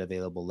that's made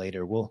available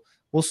later. We'll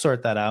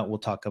sort that out. We'll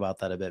talk about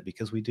that a bit,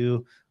 because we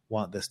do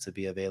want this to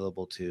be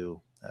available to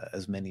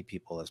as many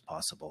people as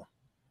possible.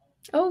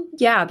 Oh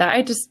yeah,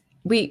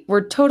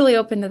 we're totally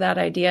open to that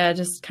idea.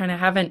 Just kind of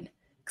haven't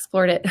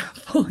explored it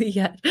fully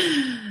yet.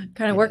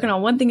 Kind of working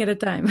on one thing at a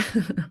time.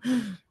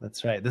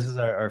 That's right. This is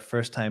our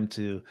first time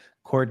to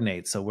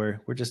coordinate, so we're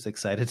just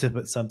excited to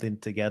put something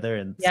together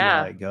and see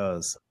how it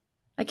goes.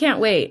 I can't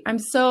wait. I'm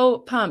so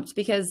pumped,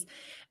 because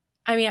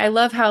I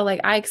love how like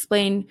I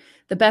explain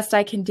the best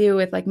I can do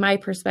with like my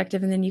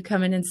perspective, and then you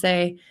come in and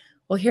say,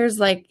 well, here's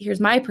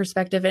my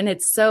perspective, and it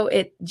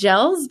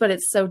gels, but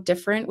it's so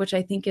different, which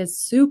I think is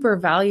super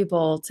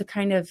valuable to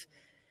kind of,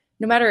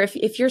 no matter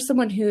if you're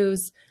someone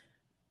who's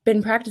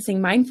been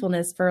practicing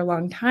mindfulness for a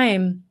long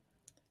time,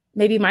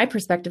 maybe my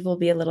perspective will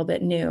be a little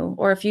bit new.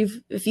 Or if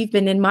you've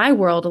been in my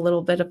world a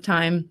little bit of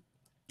time,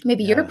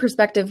 maybe your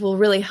perspective will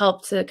really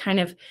help to kind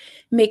of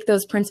make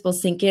those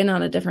principles sink in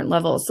on a different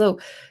level. So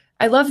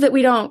I love that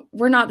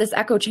we're not this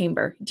echo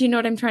chamber. Do you know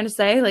what I'm trying to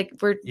say? Like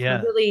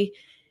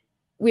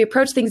we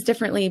approach things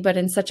differently, but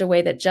in such a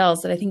way that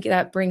gels, that I think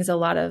that brings a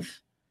lot of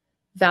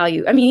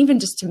value. I mean, even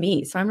just to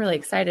me. So I'm really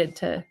excited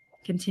to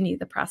continue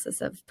the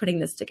process of putting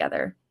this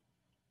together.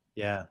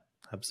 Yeah,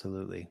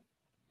 absolutely.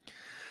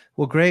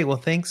 Well, great. Well,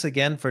 thanks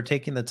again for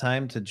taking the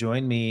time to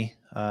join me.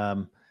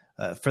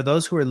 For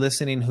those who are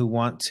listening who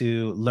want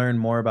to learn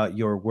more about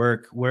your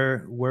work,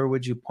 where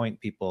would you point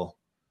people?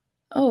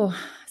 Oh,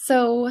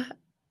 so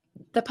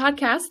the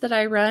podcast that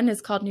I run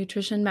is called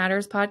Nutrition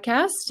Matters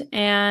Podcast,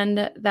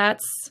 and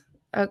that's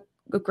a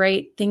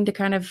great thing to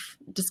kind of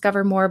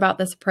discover more about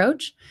this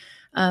approach.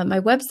 My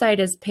website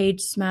is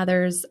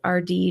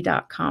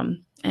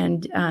pagesmothersrd.com,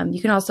 and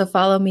you can also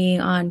follow me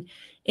on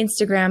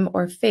Instagram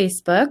or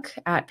Facebook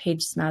at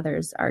Paige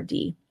Smothers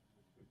RD.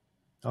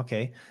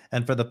 Okay.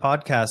 And for the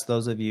podcast,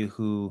 those of you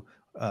who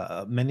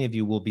many of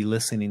you will be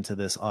listening to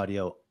this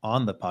audio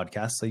on the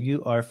podcast, so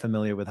you are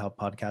familiar with how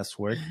podcasts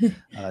work.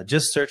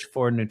 Just search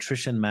for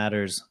Nutrition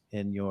Matters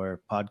in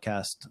your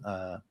podcast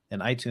in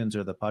iTunes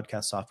or the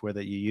podcast software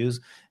that you use,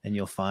 and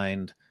you'll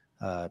find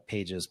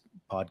Paige's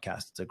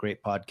podcast. It's a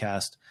great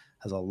podcast,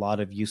 has a lot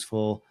of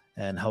useful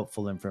and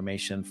helpful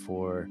information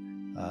for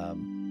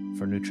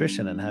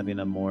nutrition and having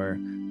a more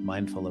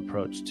mindful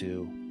approach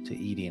to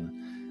eating.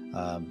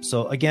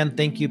 So again,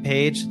 thank you,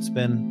 Paige. It's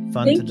been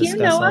fun to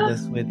discuss all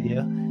this with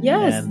you.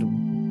 Yes.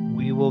 And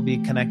we will be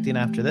connecting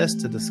after this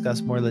to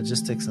discuss more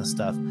logistics and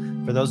stuff.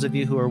 For those of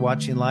you who are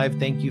watching live,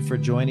 thank you for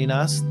joining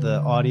us. The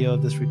audio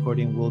of this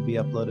recording will be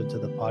uploaded to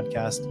the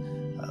podcast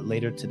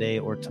later today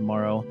or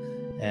tomorrow.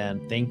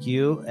 And thank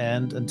you.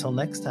 And until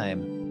next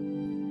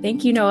time.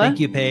 Thank you, Noah.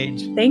 Thank you,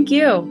 Paige. Thank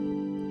you.